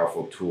very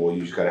powerful tool.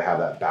 You just got to have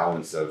that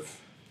balance of,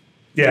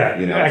 you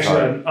know,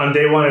 actually on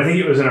day one, I think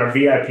it was in our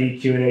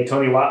VIP Q&A,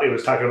 Tony Watley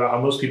was talking about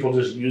how most people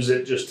just use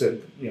it just to,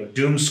 you know,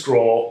 doom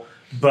scroll,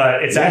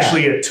 but it's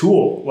actually a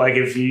tool. Like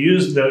if you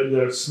use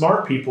the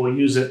smart people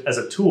use it as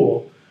a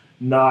tool,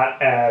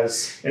 not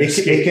as an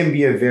escape. It can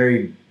be a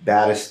very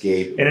bad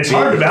escape. And it's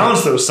hard to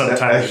balance those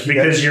sometimes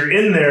because you're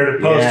in there to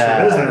post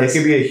for business. It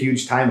can be a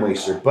huge time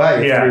waster.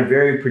 But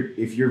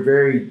if you're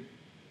very,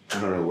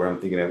 I don't know where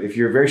I'm thinking of, if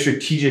you're very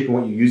strategic in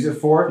what you use it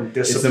for,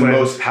 it's the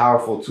most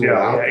powerful tool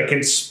out there. It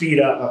can speed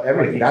up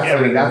everything.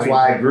 That's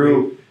why I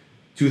grew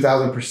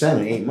 2,000%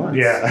 in 8 months.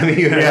 Yeah. I mean,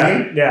 you know what I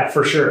mean? Yeah,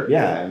 for sure.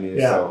 Yeah, I mean,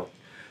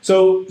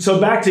 So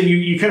back to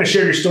you kind of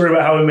shared your story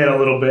about how we met a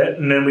little bit,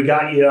 and then we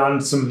got you on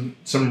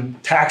some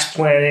tax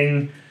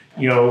planning,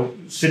 you know,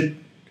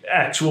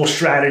 actual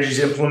strategies,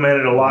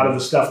 implemented a lot of the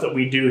stuff that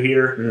we do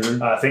here.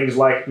 Things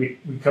like we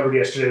covered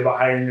yesterday about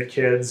hiring your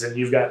kids, and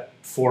you've got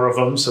 4 of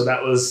them, so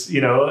that was,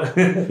 you know.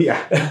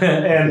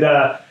 And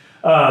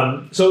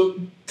so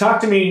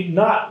talk to me, we're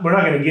not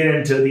going to get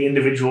into the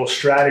individual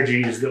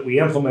strategies that we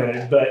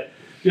implemented, but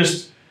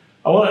just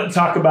I want to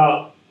talk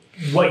about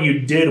what you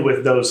did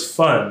with those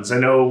funds. I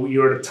know you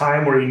were at a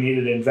time where you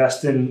needed to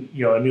invest in,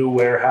 you know, a new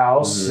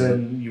warehouse,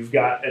 and you've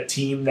got a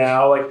team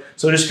now. Like,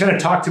 so just kind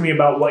of talk to me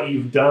about what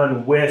you've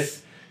done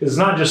with. It's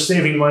not just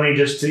saving money,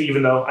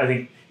 even though I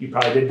think you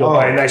probably did go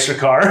buy a nicer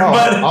car.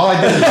 But all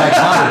I did was buy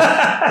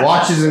cars,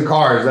 watches and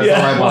cars. That's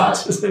all I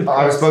bought.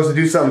 I was supposed to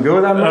do something good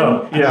with that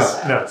money.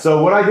 No.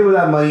 So what I did with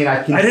that money, and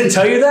I didn't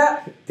tell you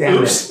that.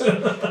 Damn Oops.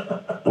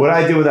 What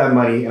I did with that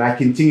money, and I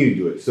continue to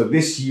do it. So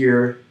this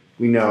year.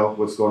 We know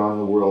what's going on in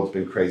the world. It's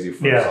been crazy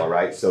for us all,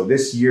 right? So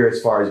this year,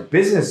 as far as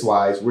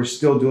business-wise, we're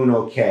still doing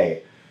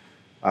okay.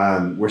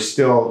 We're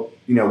still,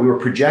 you know, we were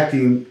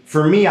projecting.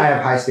 For me, I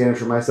have high standards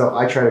for myself.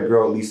 I try to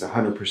grow at least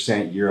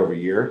 100% year over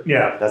year.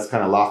 Yeah. That's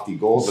kind of lofty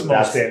goals. Small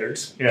but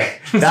standards. Yeah.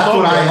 That's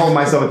what I hold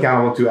myself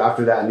accountable to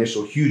after that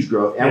initial huge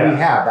growth. And we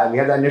have that. We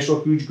had that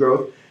initial huge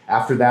growth.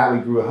 After that, we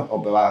grew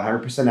about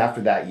 100% after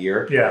that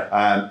year.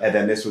 Yeah. And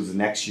then this was the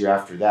next year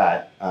after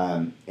that.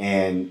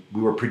 And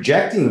we were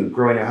projecting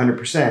growing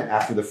 100%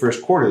 after the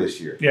first quarter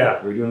this year.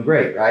 Yeah. We were doing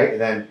great, right?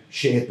 And then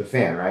shit hit the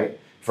fan, right?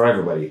 For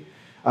everybody.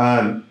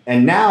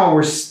 And now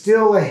we're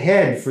still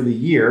ahead for the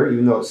year,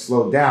 even though it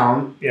slowed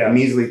down a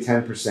measly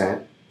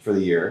 10% for the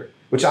year,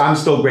 which I'm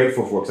still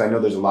grateful for because I know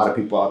there's a lot of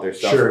people out there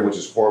suffering, which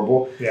is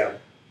horrible. Yeah.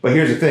 But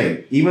here's the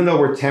thing. Even though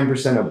we're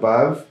 10%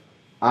 above,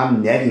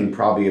 I'm netting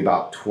probably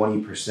about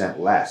 20%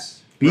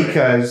 less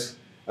because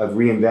of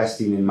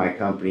reinvesting in my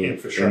company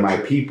and my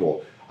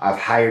people. I've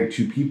hired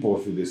 2 people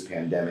through this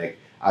pandemic.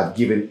 I've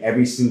given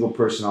every single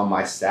person on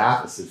my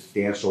staff a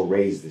substantial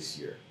raise this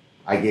year.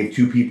 I gave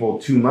 2 people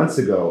 2 months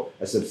ago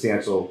a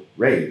substantial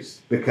raise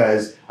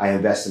because I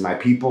invest in my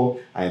people,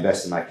 I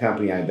invest in my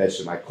company, I invest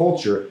in my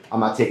culture. I'm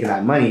not taking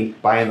that money,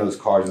 buying those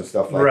cars and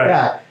stuff like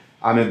that.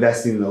 I'm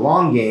investing in the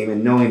long game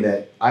and knowing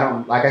that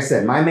like I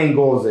said, my main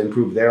goal is to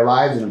improve their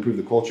lives and improve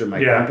the culture of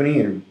my company.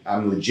 And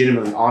I'm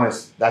legitimately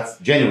honest. That's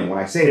genuine when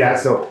I say that.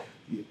 So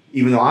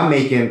even though I'm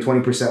making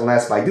 20%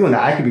 less by doing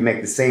that, I could be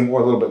making the same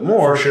or a little bit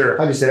more. For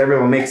sure. I just said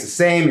everyone makes the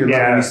same. You're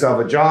lucky you still have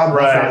a job.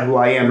 That's not who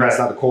I am. That's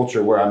not the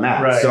culture where I'm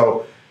at.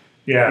 So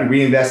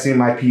reinvesting in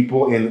my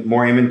people and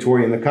more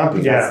inventory in the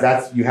company.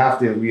 That's you have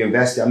to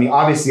reinvest. I mean,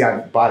 obviously I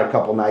bought a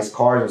couple nice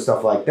cars and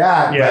stuff like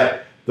that,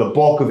 but the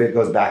bulk of it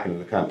goes back into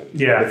the company.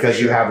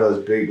 Because you have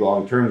those big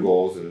long-term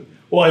goals. And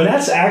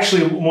that's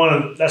actually one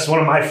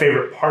of my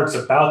favorite parts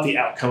about the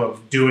outcome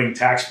of doing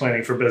tax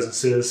planning for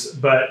businesses.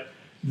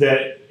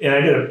 And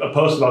I did a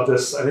post about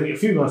this, I think a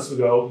few months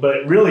ago,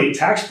 but really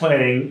tax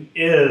planning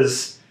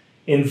it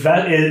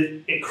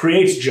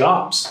creates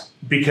jobs,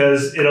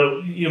 because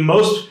you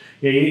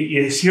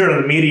hear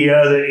in the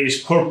media that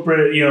these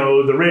corporate,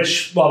 the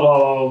rich, blah, blah,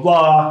 blah, blah,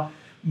 blah.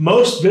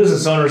 Most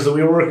business owners that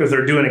we work with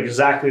are doing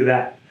exactly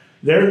that.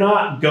 They're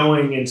not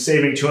going and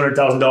saving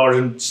 $200,000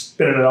 and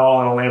spending it all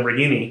on a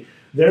Lamborghini.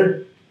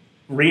 They're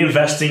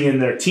reinvesting in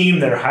their team.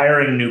 They're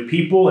hiring new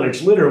people, and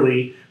it's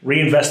literally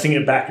reinvesting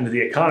it back into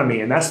the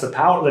economy. And that's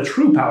the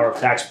true power of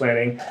tax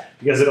planning,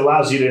 because it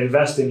allows you to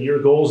invest in your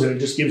goals, and it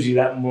just gives you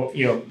that more,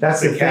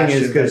 That's the thing,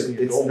 is because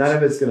none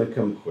of it's going to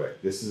come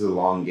quick. This is a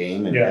long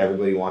game, and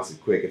everybody wants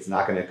it quick. It's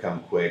not going to come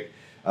quick.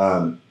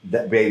 By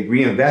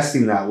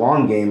reinvesting that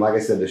long game, like I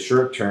said, the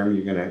short term,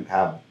 you're going to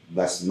have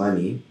less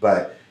money,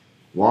 but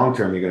long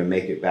term, you're going to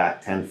make it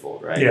back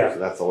tenfold, right? So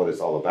that's what it's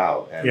all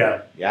about.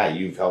 And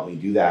you've helped me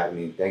do that. I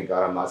mean, thank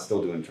God I'm not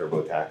still doing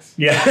TurboTax.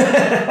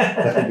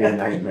 That would be a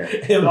nightmare.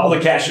 And all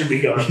the cash should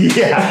be gone.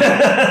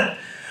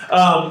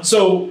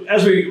 So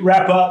as we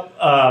wrap up,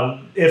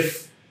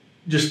 if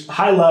just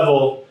high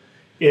level,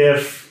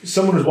 if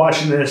someone who's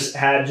watching this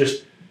had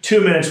just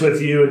 2 minutes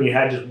with you and you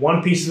had just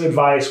one piece of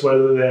advice,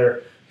 whether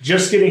they're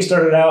just getting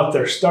started out,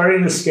 they're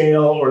starting to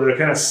scale, or they're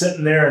kind of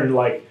sitting there and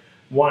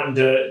wanting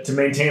to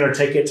maintain or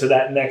take it to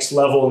that next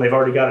level, and they've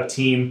already got a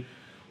team,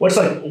 what's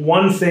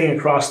one thing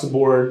across the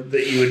board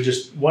that you would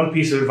just, one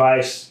piece of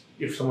advice,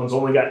 if someone's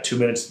only got 2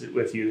 minutes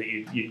with you,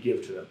 that you'd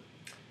give to them?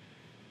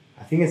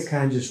 I think it's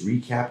kind of just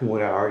recapping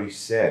what I already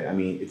said. I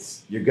mean,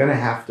 you're going to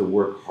have to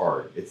work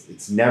hard.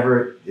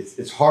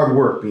 It's hard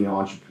work being an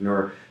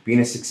entrepreneur. Being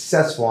a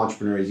successful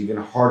entrepreneur is even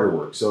harder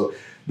work. So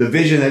the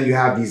vision that you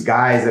have, these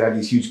guys that have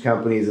these huge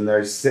companies and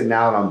they're sitting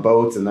out on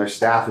boats and their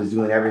staff is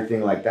doing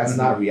everything, that's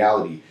not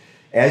reality.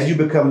 As you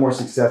become more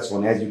successful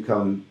and as you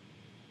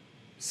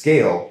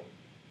scale,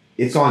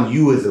 it's on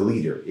you as a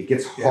leader. It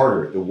gets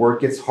harder. The work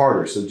gets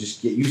harder. So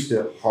just get used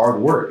to hard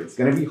work. It's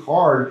going to be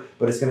hard,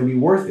 but it's going to be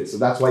worth it. So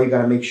that's why you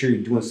got to make sure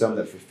you're doing something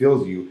that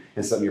fulfills you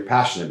and something you're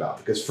passionate about.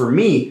 Because for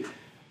me,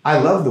 I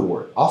love the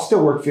work. I'll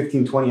still work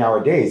 15,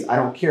 20-hour days. I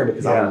don't care,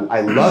 because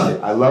I love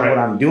it. I love what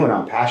I'm doing.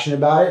 I'm passionate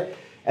about it.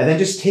 And then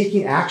just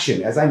taking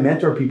action. As I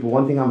mentor people,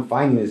 one thing I'm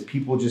finding is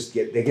people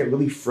get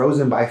really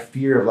frozen by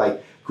fear of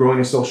growing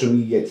a social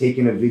media,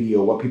 taking a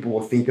video, what people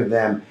will think of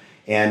them.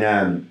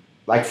 And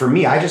for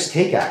me, I just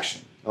take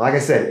action. Like I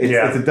said,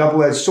 it's a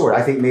double-edged sword.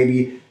 I think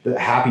maybe the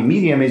happy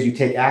medium is you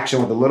take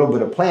action with a little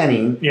bit of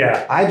planning.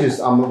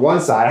 On the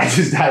one side, I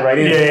just dive right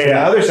in. On the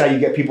other side, you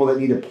get people that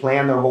need to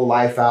plan their whole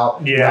life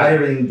out, write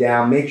everything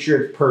down, make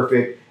sure it's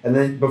perfect. And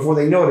then before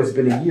they know it, it's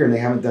been a year and they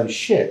haven't done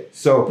shit.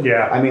 So,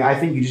 I mean, I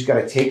think you just got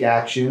to take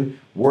action,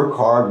 work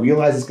hard,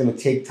 realize it's going to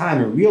take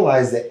time, and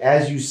realize that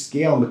as you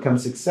scale and become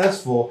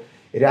successful,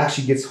 it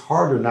actually gets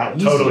harder, not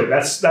easier. Totally.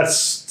 That's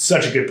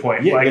such a good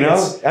point.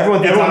 Everyone thinks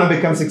I'm going to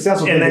become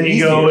successful. And then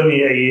you go and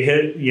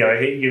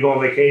you go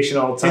on vacation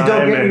all the time. And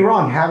don't get me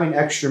wrong, having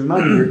extra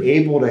money, you're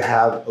able to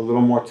have a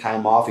little more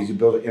time off as you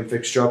build an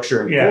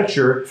infrastructure and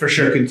culture. For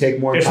sure. You can take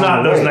more time. It's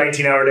not those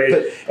 19-hour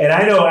days. And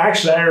I know,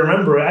 actually, I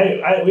remember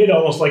we had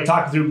almost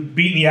talking through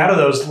beating you out of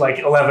those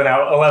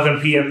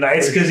 11 p.m.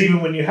 nights, because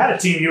even when you had a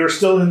team, you were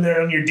still in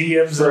there on your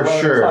DMs. For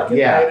sure.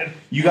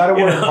 You got to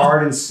work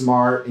hard and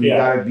smart, and you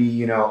got to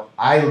be,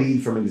 I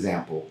lead from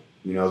example,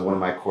 is one of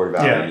my core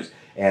values.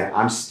 And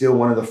I'm still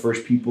one of the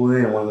first people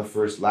in and one of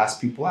the last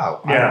people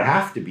out. I don't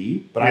have to be,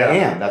 but I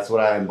am. That's what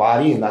I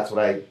embody, and that's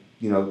what I,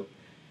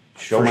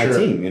 show for my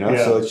team,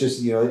 So it's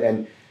just,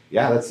 and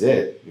that's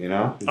it,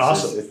 It's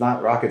awesome. It's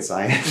not rocket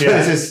science.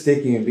 It's just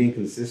sticking and being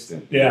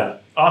consistent.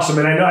 Awesome.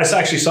 And I know I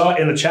actually saw it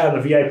in the chat in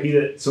the VIP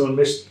that someone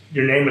missed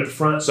your name at the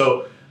front.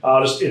 So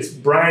it's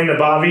Brian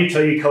Nabavi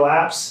till you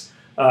collapse.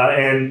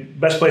 And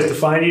best place to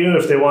find you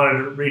if they wanted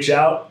to reach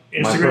out.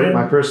 Instagram.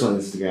 My personal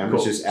Instagram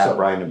is just at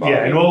Brian Nabavi.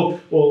 Yeah, and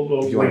we'll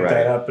link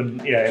that up,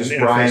 and just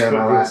Brian, and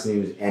my last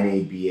name is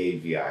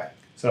Nabavi.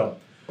 So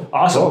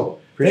awesome.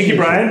 Cool. Thank you,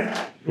 Brian.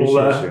 We'll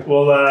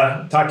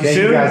talk to you soon. Thank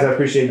you guys. I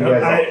appreciate you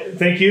guys.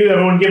 Thank you.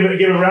 Everyone, give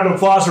a round of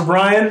applause for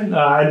Brian.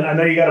 I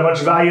know you got a bunch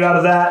of value out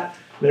of that.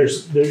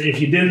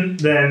 If you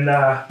didn't, then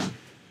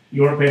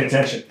you weren't paying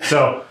attention.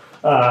 So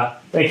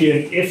thank you.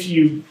 And if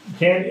you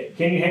can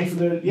you hang for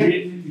the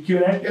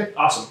Q&A? Yeah.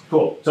 Awesome.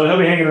 Cool. So he'll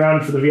be hanging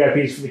around for the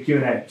VIPs for the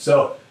Q&A.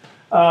 So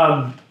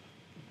I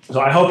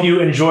hope you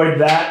enjoyed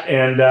that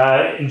and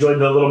enjoyed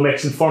the little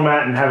mix and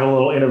format and having a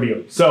little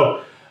interview.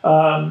 So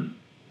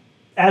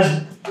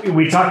as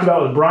we talked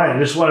about with Brian, I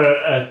just want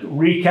to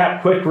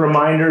recap, quick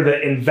reminder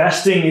that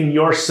investing in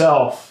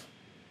yourself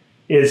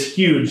is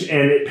huge,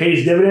 and it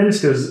pays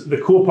dividends, because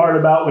the cool part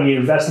about when you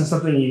invest in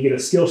something, you get a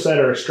skill set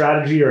or a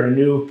strategy or a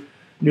new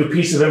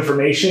piece of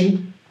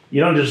information. You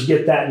don't just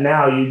get that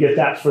now, you get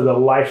that for the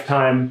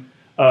lifetime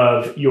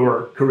of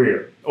your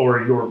career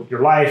or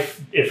your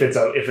life, if it's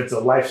a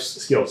life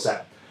skill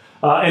set.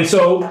 And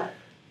so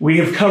we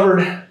have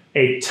covered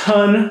a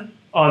ton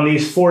on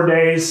these 4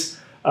 days.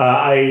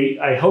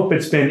 I hope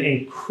it's been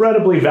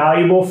incredibly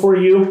valuable for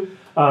you.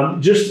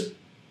 Just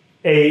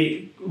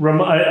again,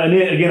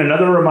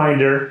 another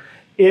reminder,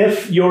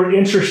 if you're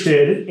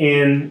interested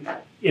in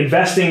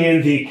investing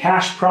in the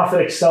Cash Profit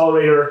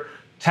Accelerator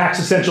Tax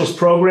Essentials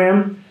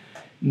program,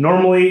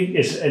 normally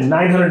it's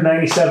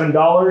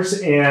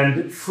 $997,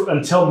 and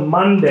until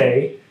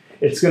Monday,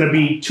 it's going to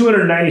be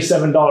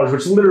 $297,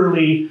 which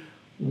literally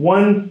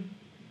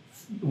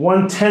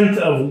one-tenth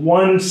of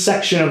one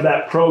section of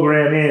that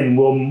program in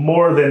will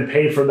more than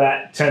pay for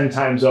that 10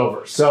 times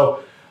over.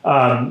 So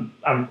I'm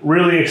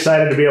really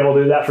excited to be able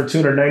to do that for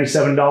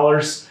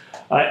 $297.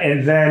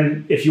 And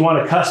then if you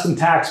want a custom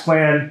tax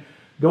plan,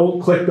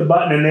 go click the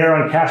button in there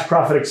on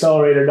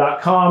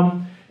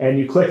cashprofitaccelerator.com, and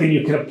you click and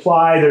you can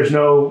apply. There's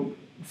no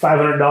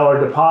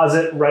 $500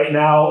 deposit right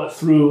now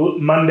through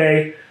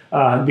Monday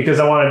because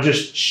I want to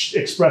just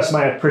express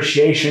my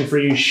appreciation for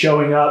you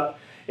showing up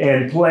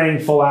and playing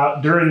full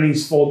out during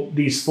these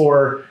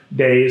 4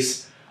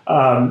 days.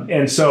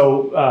 And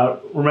so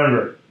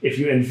remember, if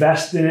you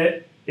invest in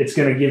it, it's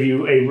going to give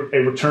you a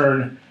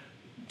return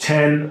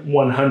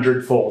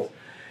 100-fold.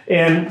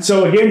 And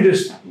so again,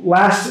 just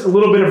a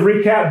little bit of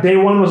recap. Day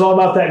 1 was all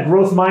about that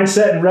growth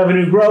mindset and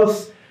revenue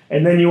growth.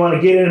 And then you want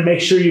to get in and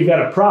make sure you've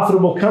got a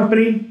profitable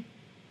company,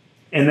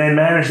 and then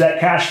manage that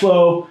cash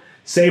flow,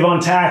 save on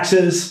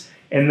taxes,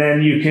 and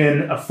then you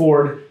can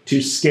afford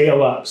to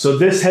scale up. So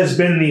this has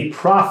been the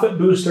Profit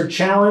Booster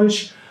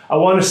Challenge. I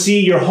want to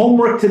see your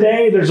homework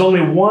today. There's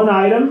only one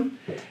item,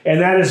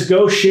 and that is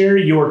go share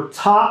your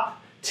top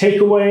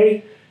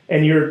takeaway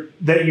and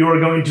that you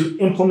are going to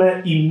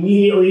implement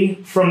immediately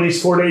from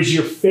these 4 days,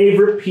 your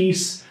favorite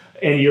piece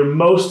and your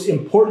most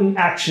important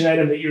action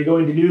item that you're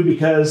going to do,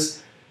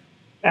 because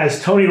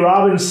as Tony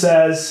Robbins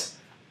says,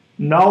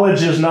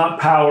 knowledge is not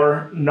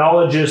power,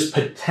 knowledge is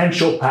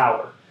potential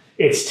power.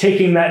 It's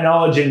taking that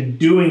knowledge and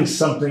doing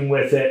something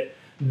with it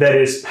that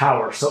is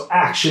power. So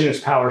action is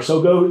power.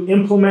 So go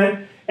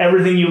implement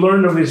everything you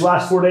learned over these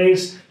last 4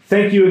 days.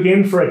 Thank you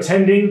again for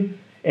attending.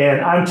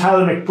 And I'm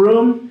Tyler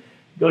McBroom.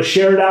 Go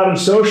share it out on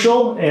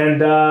social,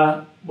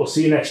 and we'll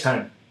see you next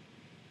time.